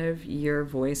narrative, your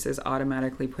voice is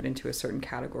automatically put into a certain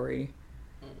category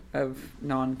of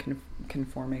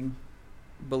non-conforming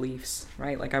beliefs,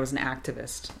 right? Like, I was an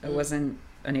activist. I wasn't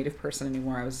a Native person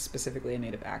anymore. I was specifically a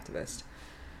Native activist.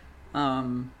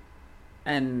 And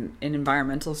in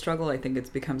environmental struggle, I think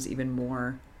it becomes even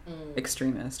more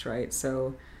extremist, right?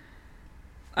 So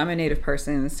I'm a Native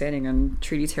person standing on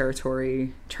treaty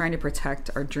territory, trying to protect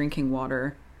our drinking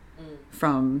water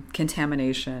from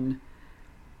contamination.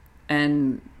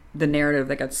 And the narrative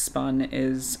that gets spun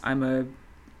is I'm a,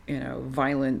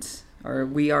 violent, or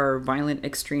we are violent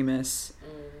extremists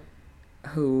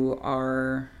who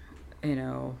are,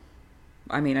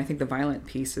 I think the violent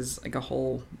piece is like a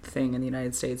whole thing in the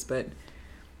United States, but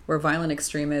we're violent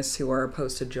extremists who are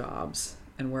opposed to jobs,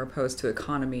 and we're opposed to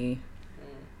economy,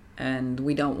 and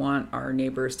we don't want our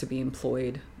neighbors to be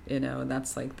employed.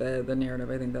 That's like the narrative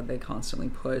I think that they constantly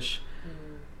push.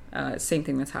 Same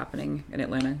thing that's happening in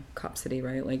Atlanta, Cop City,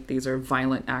 right? Like, these are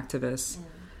violent activists.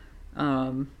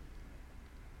 I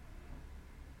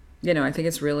think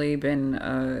it's really been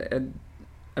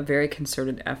a very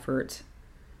concerted effort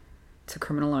to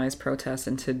criminalize protests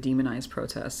and to demonize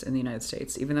protests in the United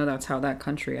States, even though that's how that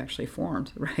country actually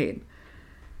formed, right?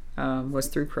 Was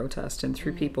through protest and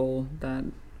through people that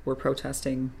were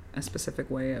protesting a specific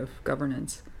way of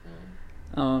governance.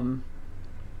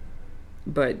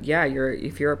 But yeah,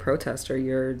 if you're a protester,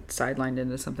 you're sidelined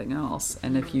into something else.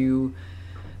 And if you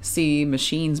see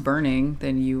machines burning,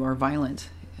 then you are violent.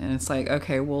 And it's like,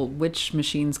 okay, well, which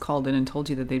machines called in and told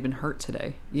you that they'd been hurt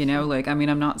today?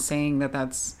 I'm not saying that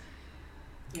that's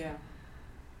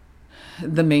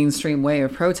the mainstream way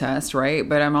of protest, right?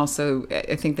 But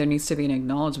I think there needs to be an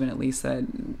acknowledgement, at least, that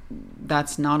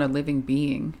that's not a living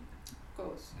being. Of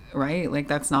course. Right? Like,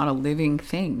 that's not a living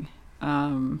thing.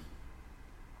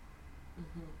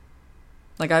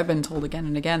 Like, I've been told again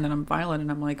and again that I'm violent,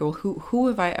 and I'm like, well, who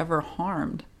have I ever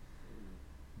harmed?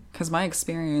 Because my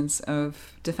experience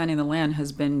of defending the land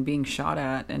has been being shot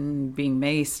at and being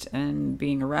maced and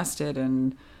being arrested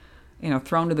and,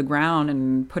 thrown to the ground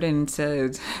and put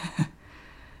into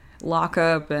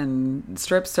lockup and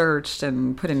strip searched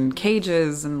and put in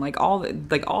cages and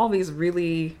all these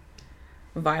really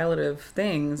violative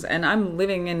things. And I'm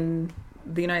living in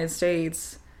the United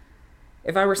States.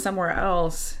 If I were somewhere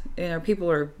else, people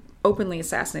are openly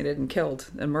assassinated and killed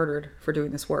and murdered for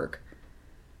doing this work.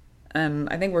 And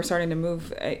I think we're starting to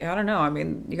move, I don't know,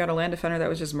 you got a land defender that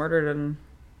was just murdered at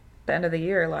the end of the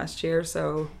year last year,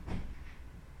 so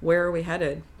where are we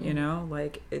headed,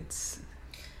 it's...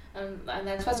 And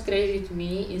that's what's crazy to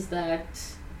me is that,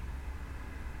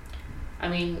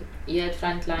 here at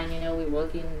Frontline, we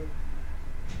work in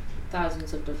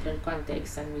thousands of different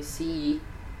contexts, and we see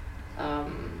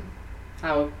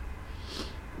how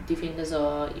defenders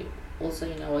are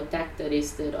also, attacked,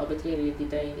 arrested, arbitrarily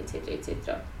detained, etc.,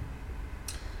 etc.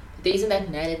 But there isn't that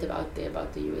narrative out there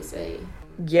about the USA.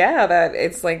 Yeah, that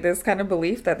it's like this kind of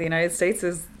belief that the United States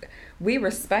we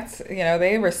respect,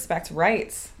 they respect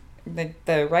rights.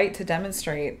 The right to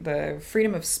demonstrate, the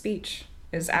freedom of speech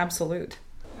is absolute.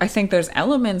 I think there's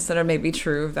elements that are maybe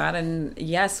true of that, and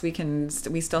yes,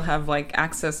 we still have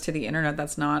access to the internet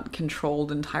that's not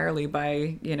controlled entirely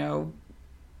by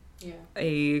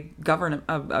a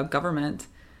government.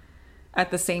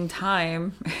 At the same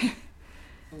time,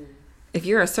 if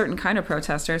you're a certain kind of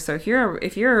protester, so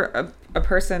if you're a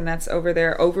person that's over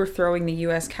there overthrowing the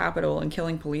U.S. Capitol and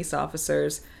killing police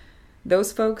officers,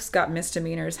 those folks got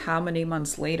misdemeanors how many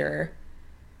months later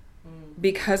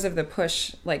because of the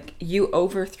push. Like, you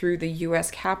overthrew the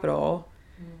U.S. Capitol,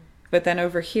 but then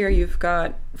over here you've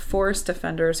got forest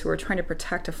defenders who are trying to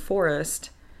protect a forest,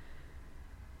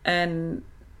 and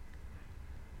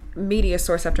media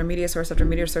source after media source after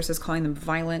media source is calling them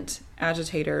violent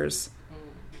agitators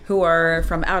who are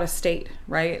from out of state,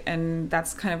 right? And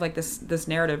that's kind of like this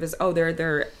narrative is, oh,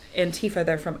 they're Antifa,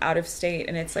 they're from out of state.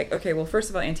 And it's like, okay, well, first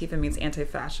of all, Antifa means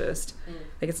anti-fascist.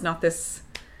 Like, it's not this...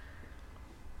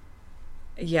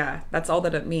 Yeah, that's all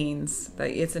that it means.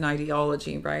 That it's an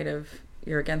ideology, right, of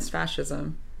you're against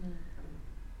fascism.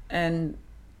 And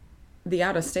the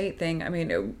out-of-state thing, I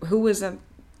mean, who was at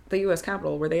the U.S.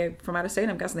 Capitol? Were they from out of state?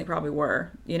 I'm guessing they probably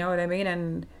were. You know what I mean?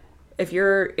 And if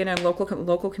you're in a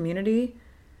local community,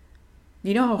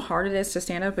 you know how hard it is to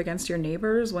stand up against your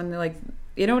neighbors when they're like,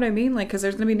 you know what I mean? Like, because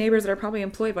there's going to be neighbors that are probably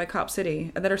employed by Cop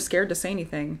City and that are scared to say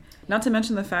anything. Not to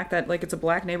mention the fact that, like, it's a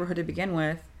black neighborhood to begin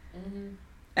with. Mm-hmm.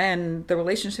 And the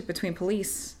relationship between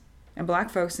police and black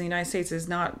folks in the United States is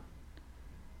not...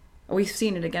 We've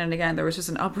seen it again and again. There was just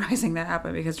an uprising that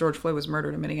happened because George Floyd was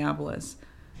murdered in Minneapolis.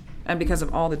 And because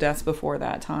of all the deaths before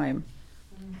that time.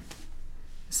 Mm.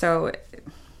 So,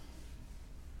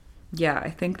 yeah, I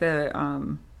think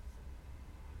the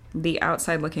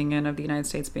outside looking in of the United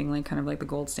States being like kind of like the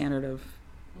gold standard of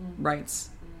rights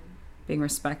being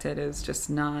respected is just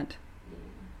not...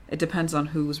 It depends on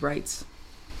whose rights.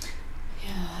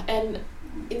 Yeah, and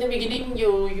in the beginning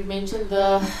you mentioned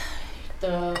the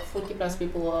 40 plus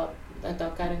people that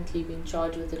are currently being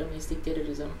charged with the domestic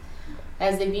terrorism.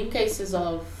 Has there been cases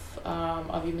of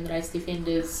human rights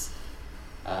defenders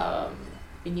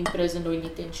being imprisoned or in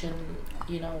detention,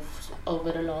 you know,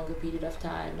 over a longer period of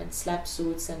time, and slap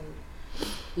suits and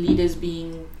leaders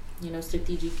being, you know,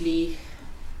 strategically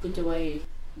put away?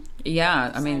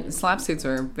 Yeah, I mean, slap suits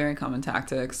are a very common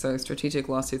tactic. So strategic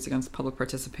lawsuits against public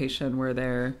participation where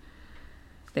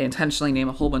they intentionally name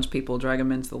a whole bunch of people, drag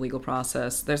them into the legal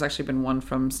process. There's actually been one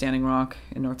from Standing Rock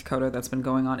in North Dakota that's been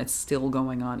going on. It's still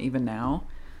going on even now,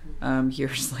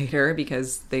 years later,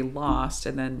 because they lost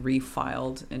and then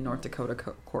refiled in North Dakota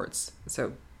courts.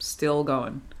 So still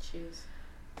going.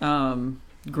 Jeez.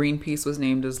 Greenpeace was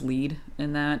named as lead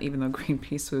in that, even though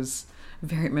Greenpeace was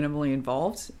very minimally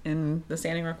involved in the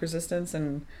Standing Rock resistance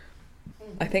and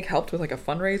I think helped with like a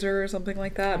fundraiser or something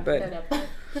like that. But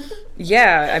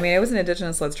yeah, I mean, it was an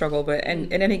Indigenous-led struggle, but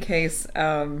in any case,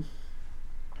 yeah,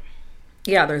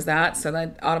 there's that. So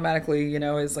that automatically, you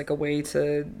know, is like a way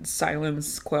to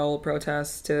silence, quell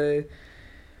protests, to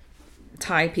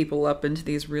tie people up into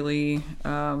these really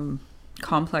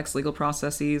complex legal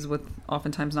processes with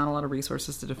oftentimes not a lot of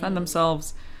resources to defend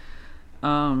themselves,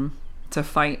 to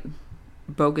fight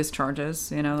bogus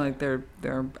charges, you know, like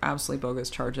they're absolutely bogus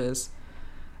charges.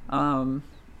 And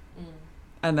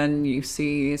then you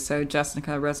see, so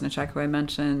Jessica Resnick, who I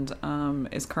mentioned,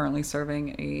 is currently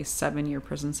serving a 7-year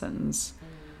prison sentence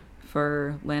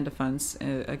for land defense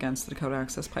against the Dakota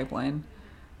Access pipeline.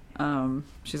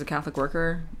 She's a Catholic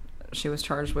worker. She was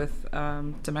charged with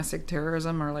domestic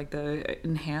terrorism, or like the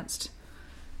enhanced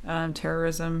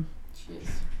terrorism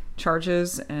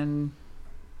charges, and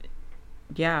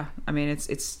yeah, I mean,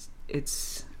 it's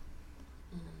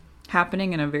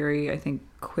happening in a very, I think,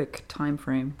 quick time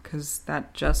frame, because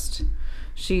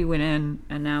she went in,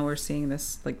 and now we're seeing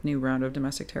this like new round of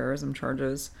domestic terrorism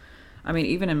charges. I mean,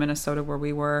 even in Minnesota where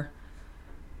we were,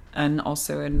 and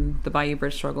also in the Bayou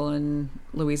Bridge struggle in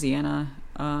Louisiana,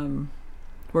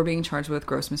 we're being charged with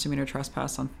gross misdemeanor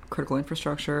trespass on critical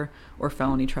infrastructure or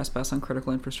felony trespass on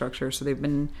critical infrastructure. So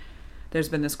there's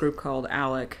been this group called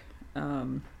ALEC,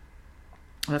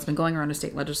 that's been going around to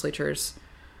state legislatures,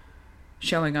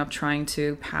 showing up, trying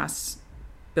to pass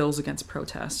bills against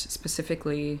protest,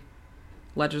 specifically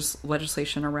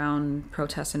legislation around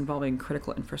protests involving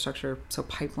critical infrastructure, so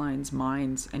pipelines,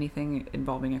 mines, anything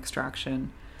involving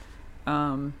extraction,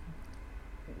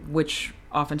 which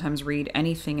oftentimes read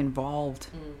anything involved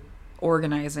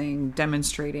organizing,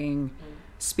 demonstrating,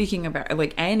 speaking about,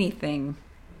 like anything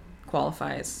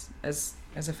qualifies as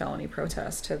a felony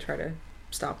protest to try to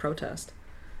stop protest.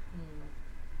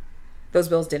 Those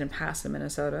bills didn't pass in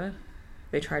Minnesota.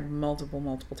 They tried multiple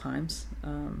times,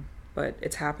 but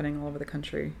it's happening all over the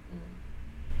country.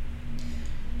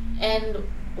 And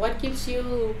what keeps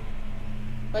you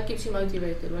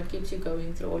motivated? What keeps you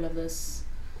going through all of this?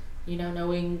 You know,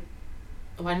 knowing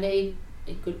one day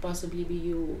it could possibly be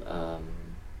you.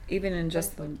 Even in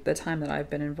just the time that I've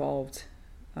been involved,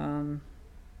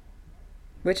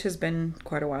 which has been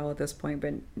quite a while at this point,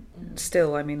 but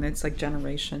still, I mean, it's like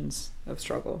generations of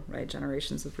struggle, right?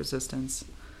 Generations of resistance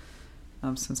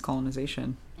since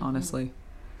colonization, honestly.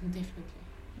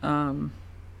 Definitely.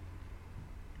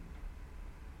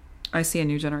 I see a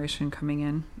new generation coming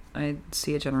in. I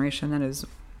see a generation that is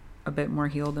a bit more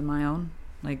healed than my own,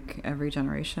 like every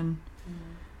generation.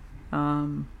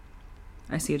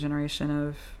 I see a generation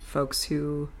of folks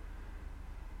who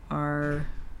are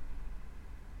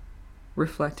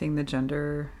reflecting the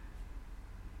gender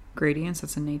gradients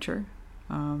that's in nature.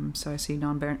 So I see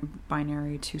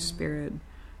non-binary, two-spirit,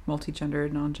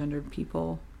 multi-gendered, non-gendered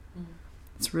people.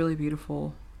 It's really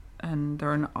beautiful. And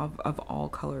they're of all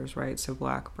colors, right? So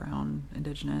black, brown,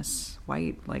 indigenous,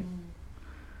 white, like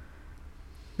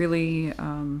really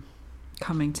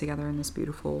coming together in this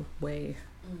beautiful way.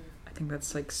 I think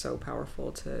that's like so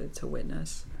powerful to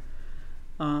witness.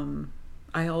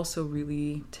 I also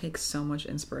really take so much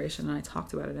inspiration, and I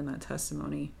talked about it in that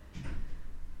testimony,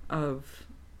 of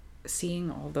seeing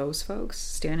all those folks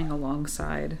standing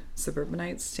alongside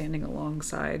suburbanites, standing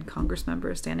alongside Congress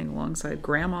members, standing alongside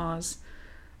grandmas,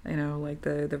 you know, like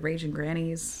the raging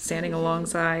grannies, standing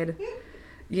alongside,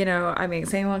 you know, I mean,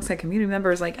 standing alongside community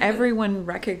members. Like, everyone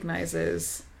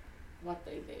recognizes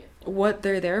what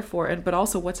they're there for, and but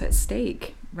also what's at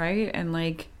stake, right? And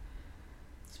like,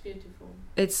 it's beautiful.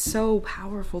 It's so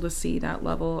powerful to see that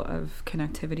level of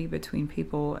connectivity between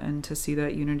people, and to see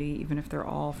that unity, even if they're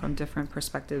all from different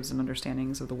perspectives and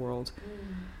understandings of the world.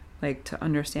 Like, to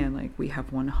understand, like, we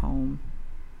have one home.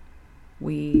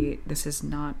 This is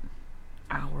not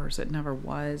ours. It never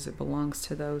was. It belongs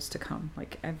to those to come.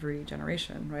 Like, every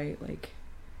generation, right? Like,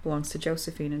 belongs to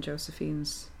Josephine and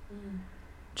Josephine's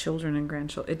children and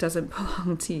grandchildren. It doesn't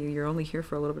belong to you. You're only here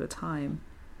for a little bit of time.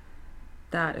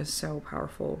 That is so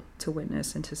powerful to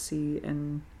witness and to see.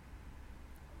 And,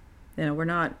 you know,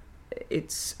 I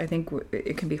think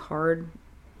it can be hard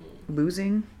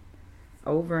losing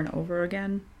over and over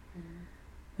again.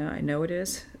 I know it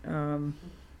is. But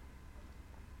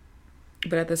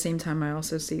at the same time, I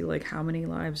also see like how many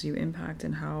lives you impact,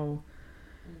 and how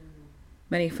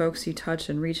many folks you touch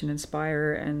and reach and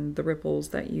inspire, and the ripples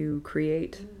that you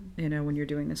create, you know, when you're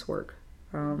doing this work.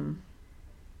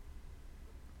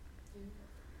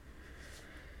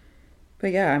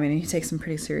 But yeah, I mean, you take some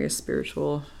pretty serious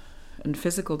spiritual and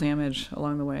physical damage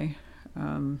along the way.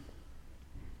 You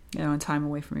know, and time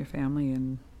away from your family,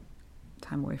 and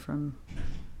time away from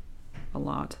a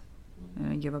lot.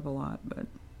 And I give up a lot, but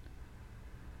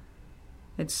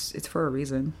it's for a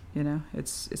reason, you know.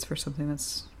 It's for something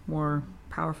that's more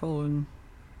powerful, and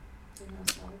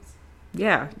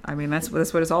yeah, I mean, that's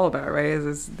what it's all about, right?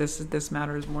 This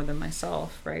matters more than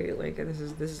myself, right? Like, this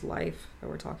is life that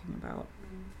we're talking about.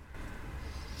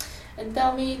 And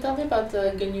tell me about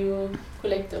the Giniw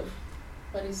Collective.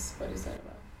 What is that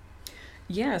about?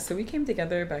 Yeah, so we came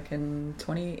together back in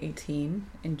 2018,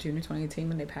 in June of 2018,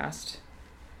 when they passed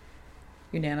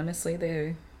unanimously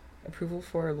the approval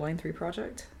for Line 3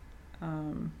 project.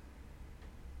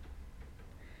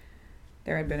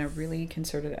 There had been a really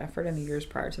concerted effort in the years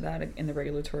prior to that in the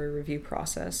regulatory review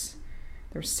process.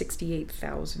 There were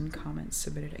 68,000 comments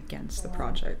submitted against the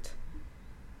project.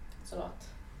 That's a lot.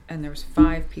 And there was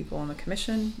 5 people on the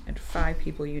commission, and 5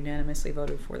 people unanimously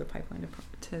voted for the pipeline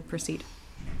to proceed.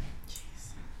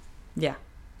 Jeez. Yeah.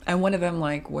 And one of them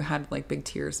had big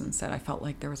tears and said, I felt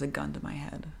like there was a gun to my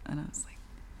head. And I was like,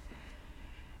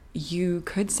 you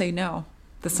could say no.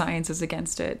 The science is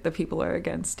against it. The people are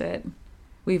against it.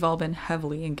 We've all been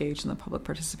heavily engaged in the public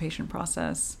participation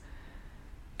process.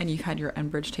 And you've had your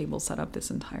Enbridge table set up this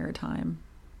entire time.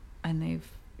 And they've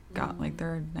got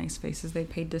their nice faces. They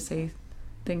paid to say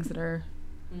things that are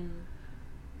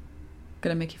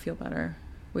gonna make you feel better.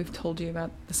 We've told you about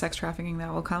the sex trafficking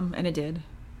that will come, and it did.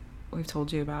 We've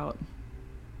told you about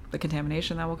the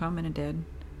contamination that will come, and it did.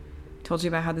 Told you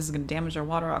about how this is gonna damage our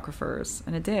water aquifers,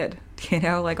 and it did. You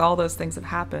know, like, all those things have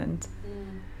happened.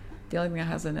 The only thing that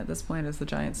hasn't at this point is the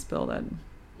giant spill that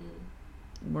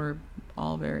we're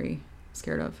all very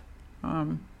scared of.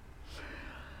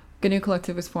 Giniw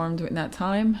Collective was formed in that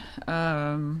time.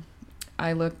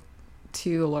 I looked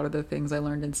to a lot of the things I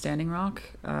learned in Standing Rock,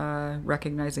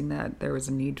 recognizing that there was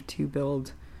a need to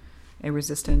build a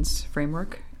resistance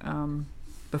framework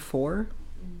before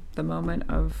the moment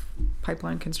of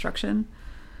pipeline construction.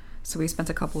 So we spent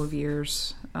a couple of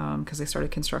years, because they started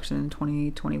construction in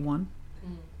 2021,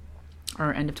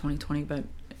 or end of 2020, but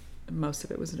most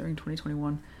of it was during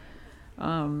 2021.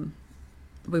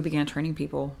 We began training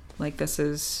people. Like, this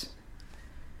is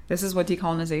what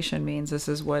decolonization means. This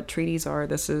is what treaties are.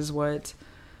 This is what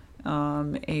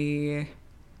a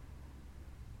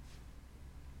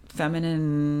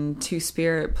feminine,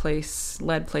 two-spirit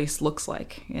led place looks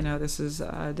like. You know, this is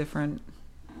a different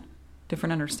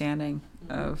understanding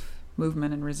of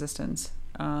movement and resistance,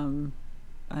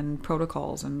 and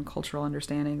protocols and cultural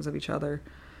understandings of each other.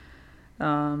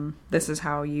 This is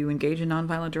how you engage in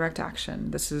nonviolent direct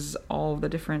action. This is all the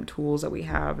different tools that we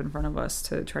have in front of us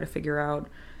to try to figure out,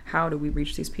 how do we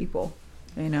reach these people,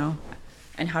 you know,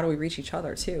 and how do we reach each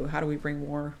other too? How do we bring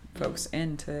more folks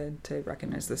in to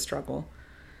recognize this struggle?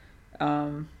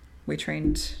 We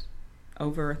trained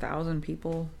over 1,000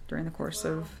 people during the course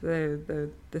of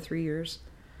the 3 years,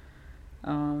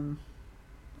 in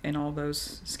all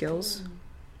those skills.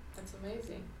 That's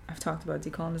amazing. I've talked about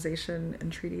decolonization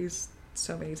and treaties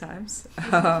so many times.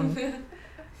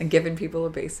 and giving people a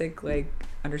basic like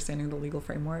understanding of the legal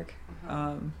framework.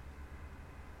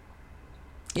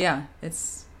 Yeah,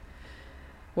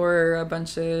 we're a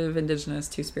bunch of Indigenous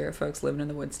Two-Spirit folks living in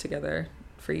the woods together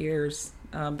for years.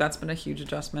 That's been a huge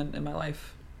adjustment in my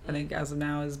life. I think as of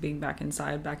now, as being back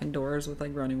inside, back indoors with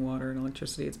like running water and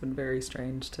electricity, it's been very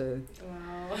strange to...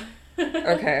 Wow.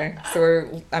 Okay,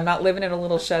 so I'm not living in a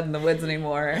little shed in the woods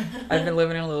anymore. I've been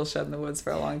living in a little shed in the woods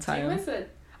for a long time. Do you miss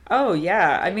it? Oh,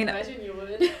 yeah. I mean... Imagine you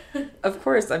would. Of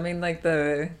course. I mean, like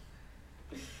the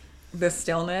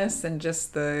stillness and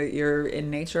just you're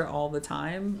in nature all the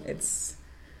time. It's...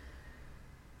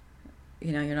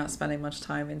 You know, you're not spending much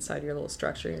time inside your little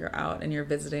structure. You're out and you're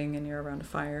visiting and you're around a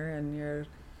fire and you're...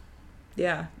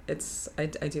 Yeah, I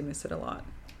do miss it a lot.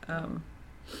 I'm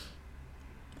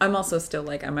also still,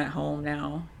 like, I'm at home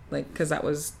now, like,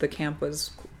 because the camp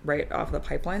was right off the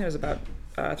pipeline. It was about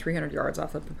 300 yards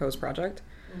off the proposed project.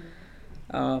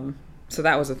 So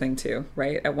that was a thing, too,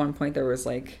 right? At one point, there was,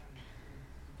 like,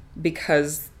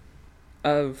 because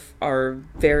of our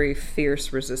very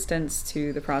fierce resistance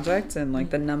to the project and, like,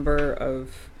 the number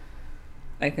of,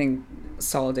 I think,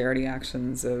 solidarity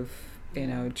actions of, you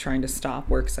know, trying to stop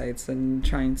work sites and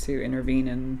trying to intervene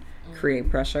and create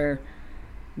pressure.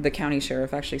 The county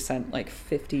sheriff actually sent like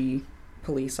 50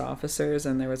 police officers,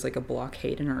 and there was like a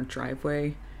blockade in our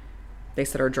driveway. They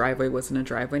said our driveway wasn't a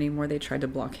driveway anymore. They tried to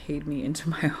blockade me into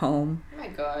my home. Oh my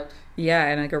God. Yeah,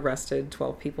 and like arrested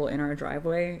 12 people in our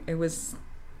driveway. It was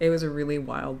a really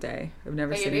wild day. I've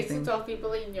never seen anything. They 12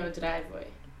 people in your driveway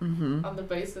on the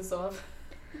basis of...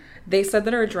 They said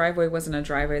that our driveway wasn't a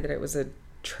driveway, that it was a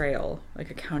trail, like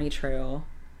a county trail.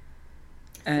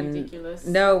 And ridiculous.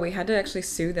 No, we had to actually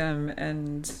sue them,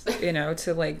 and you know,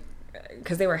 to like,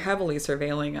 because they were heavily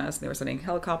surveilling us. They were sending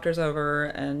helicopters over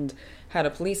and had a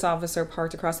police officer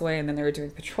parked across the way, and then they were doing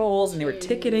patrols and they were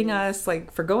ticketing us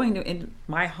like for going in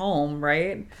my home,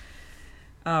 right?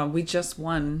 We just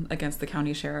won against the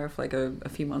county sheriff like a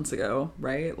few months ago,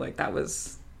 right? Like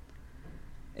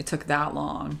it took that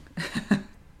long.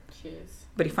 Jeez.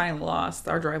 But he finally lost.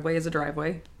 Our driveway is a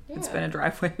driveway. Yeah. It's been a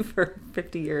driveway for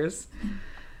 50 years.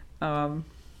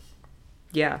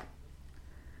 Yeah.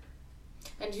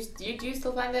 And do you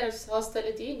still find there's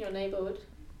hostility in your neighborhood?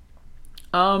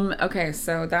 Okay,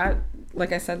 so that,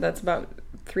 like I said, that's about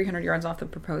 300 yards off the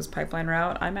proposed pipeline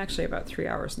route. I'm actually about 3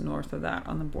 hours north of that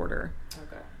on the border.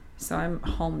 Okay. So I'm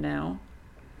home now.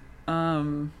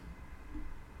 I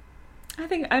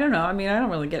don't know. I mean, I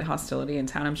don't really get hostility in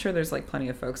town. I'm sure there's like plenty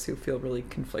of folks who feel really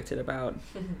conflicted about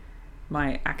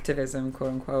my activism,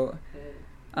 quote unquote.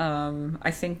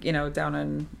 I think, you know, down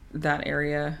in that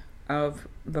area of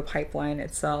the pipeline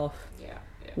itself,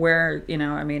 where, you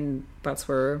know, I mean, that's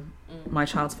where my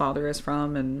child's father is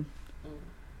from, and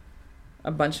a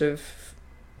bunch of,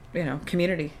 you know,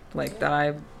 community like that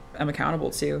I am accountable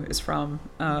to is from.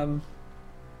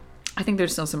 I think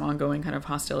there's still some ongoing kind of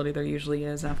hostility. There usually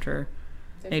is after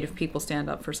Native people stand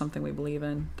up for something we believe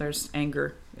in. There's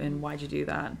anger and why'd you do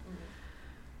that?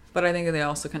 But I think that they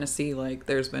also kind of see like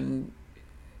there's been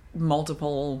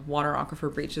multiple water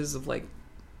aquifer breaches of like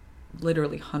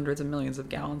literally hundreds of millions of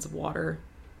gallons of water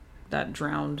that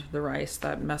drowned the rice,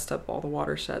 that messed up all the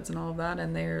watersheds and all of that.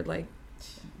 And they're like,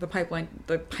 the pipeline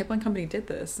company did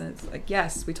this. And it's like,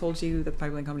 yes, we told you that the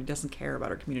pipeline company doesn't care about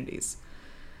our communities.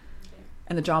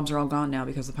 And the jobs are all gone now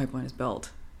because the pipeline is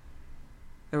built.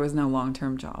 There was no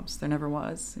long-term jobs. There never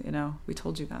was, you know. We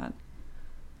told you that.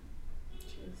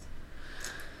 Jeez.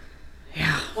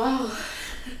 Yeah. Wow.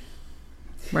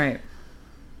 Right.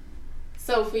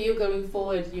 So for you going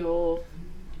forward, you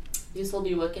still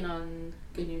be working on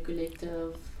Giniw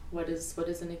Collective. What does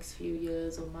the next few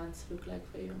years or months look like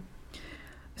for you?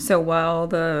 So while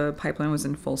the pipeline was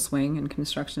in full swing in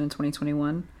construction in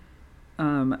 2021,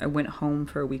 I went home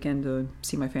for a weekend to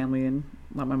see my family and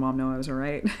let my mom know I was all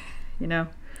right, you know?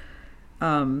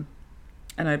 And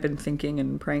I'd been thinking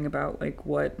and praying about like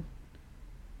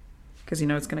because, you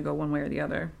know, it's going to go one way or the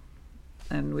other.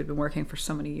 And we've been working for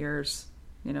so many years,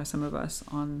 you know, some of us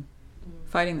on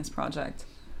fighting this project.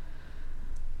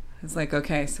 It's like,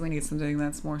 okay, so we need something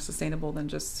that's more sustainable than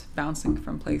just bouncing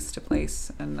from place to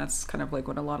place. And that's kind of like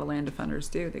what a lot of land defenders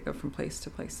do. They go from place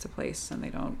to place to place, and they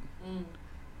don't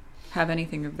have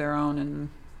anything of their own, and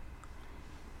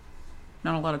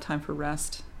not a lot of time for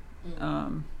rest.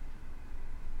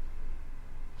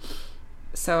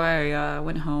 So I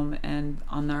went home, and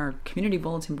on our community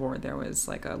bulletin board there was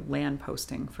like a land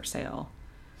posting for sale,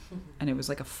 and it was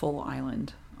like a full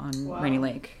island on Rainy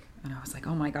Lake. And I was like,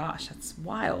 oh my gosh, that's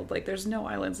wild. Like there's no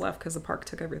islands left because the park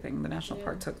took everything. The national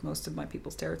park took most of my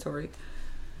people's territory.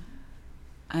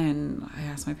 And I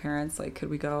asked my parents, like, could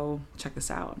we go check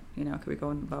this out? You know, could we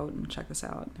go in the boat and check this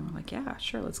out? And we're like, yeah,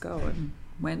 sure, let's go. And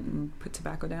went and put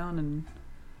tobacco down and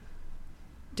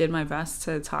did my best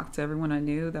to talk to everyone I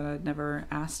knew that I'd never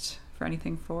asked for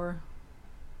anything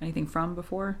from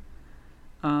before.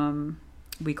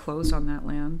 We closed on that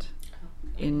land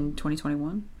in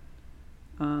 2021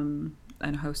 and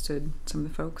hosted some of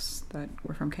the folks that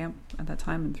were from camp at that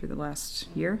time and through the last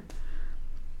year.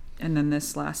 And then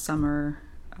this last summer,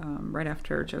 right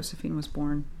after Josephine was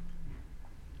born,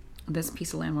 this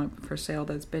piece of land went up for sale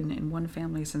that's been in one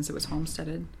family since it was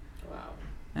homesteaded. Wow.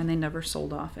 And they never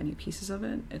sold off any pieces of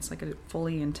it. It's like a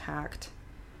fully intact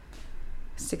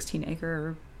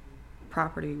 16-acre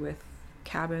property with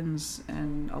cabins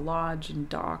and a lodge and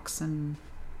docks and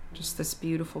just this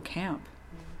beautiful camp.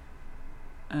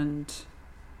 And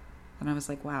I was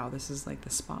like, wow, this is like the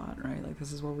spot, right? Like,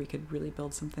 this is where we could really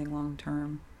build something long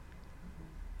term.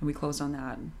 And we closed on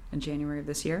that in January of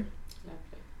this year.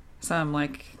 Lovely. So I'm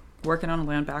like working on a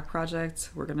land back project.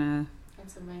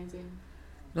 That's amazing.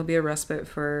 It'll be a respite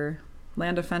for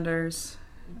land offenders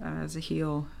as a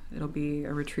heal. It'll be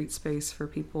a retreat space for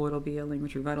people. It'll be a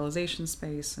language revitalization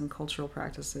space and cultural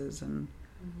practices and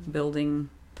building,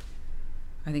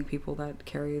 I think, people that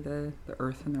carry the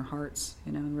earth in their hearts,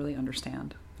 you know, and really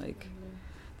understand. Like,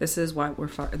 this is what we're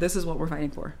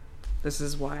fighting for. This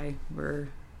is why we're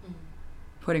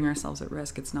putting ourselves at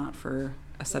risk. It's not for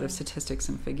a set of statistics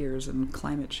and figures and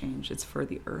climate change. It's for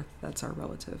the earth. That's our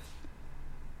relative.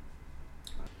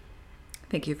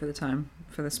 Thank you for the time,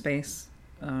 for the space.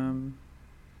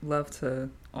 Love to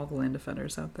all the land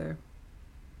defenders out there.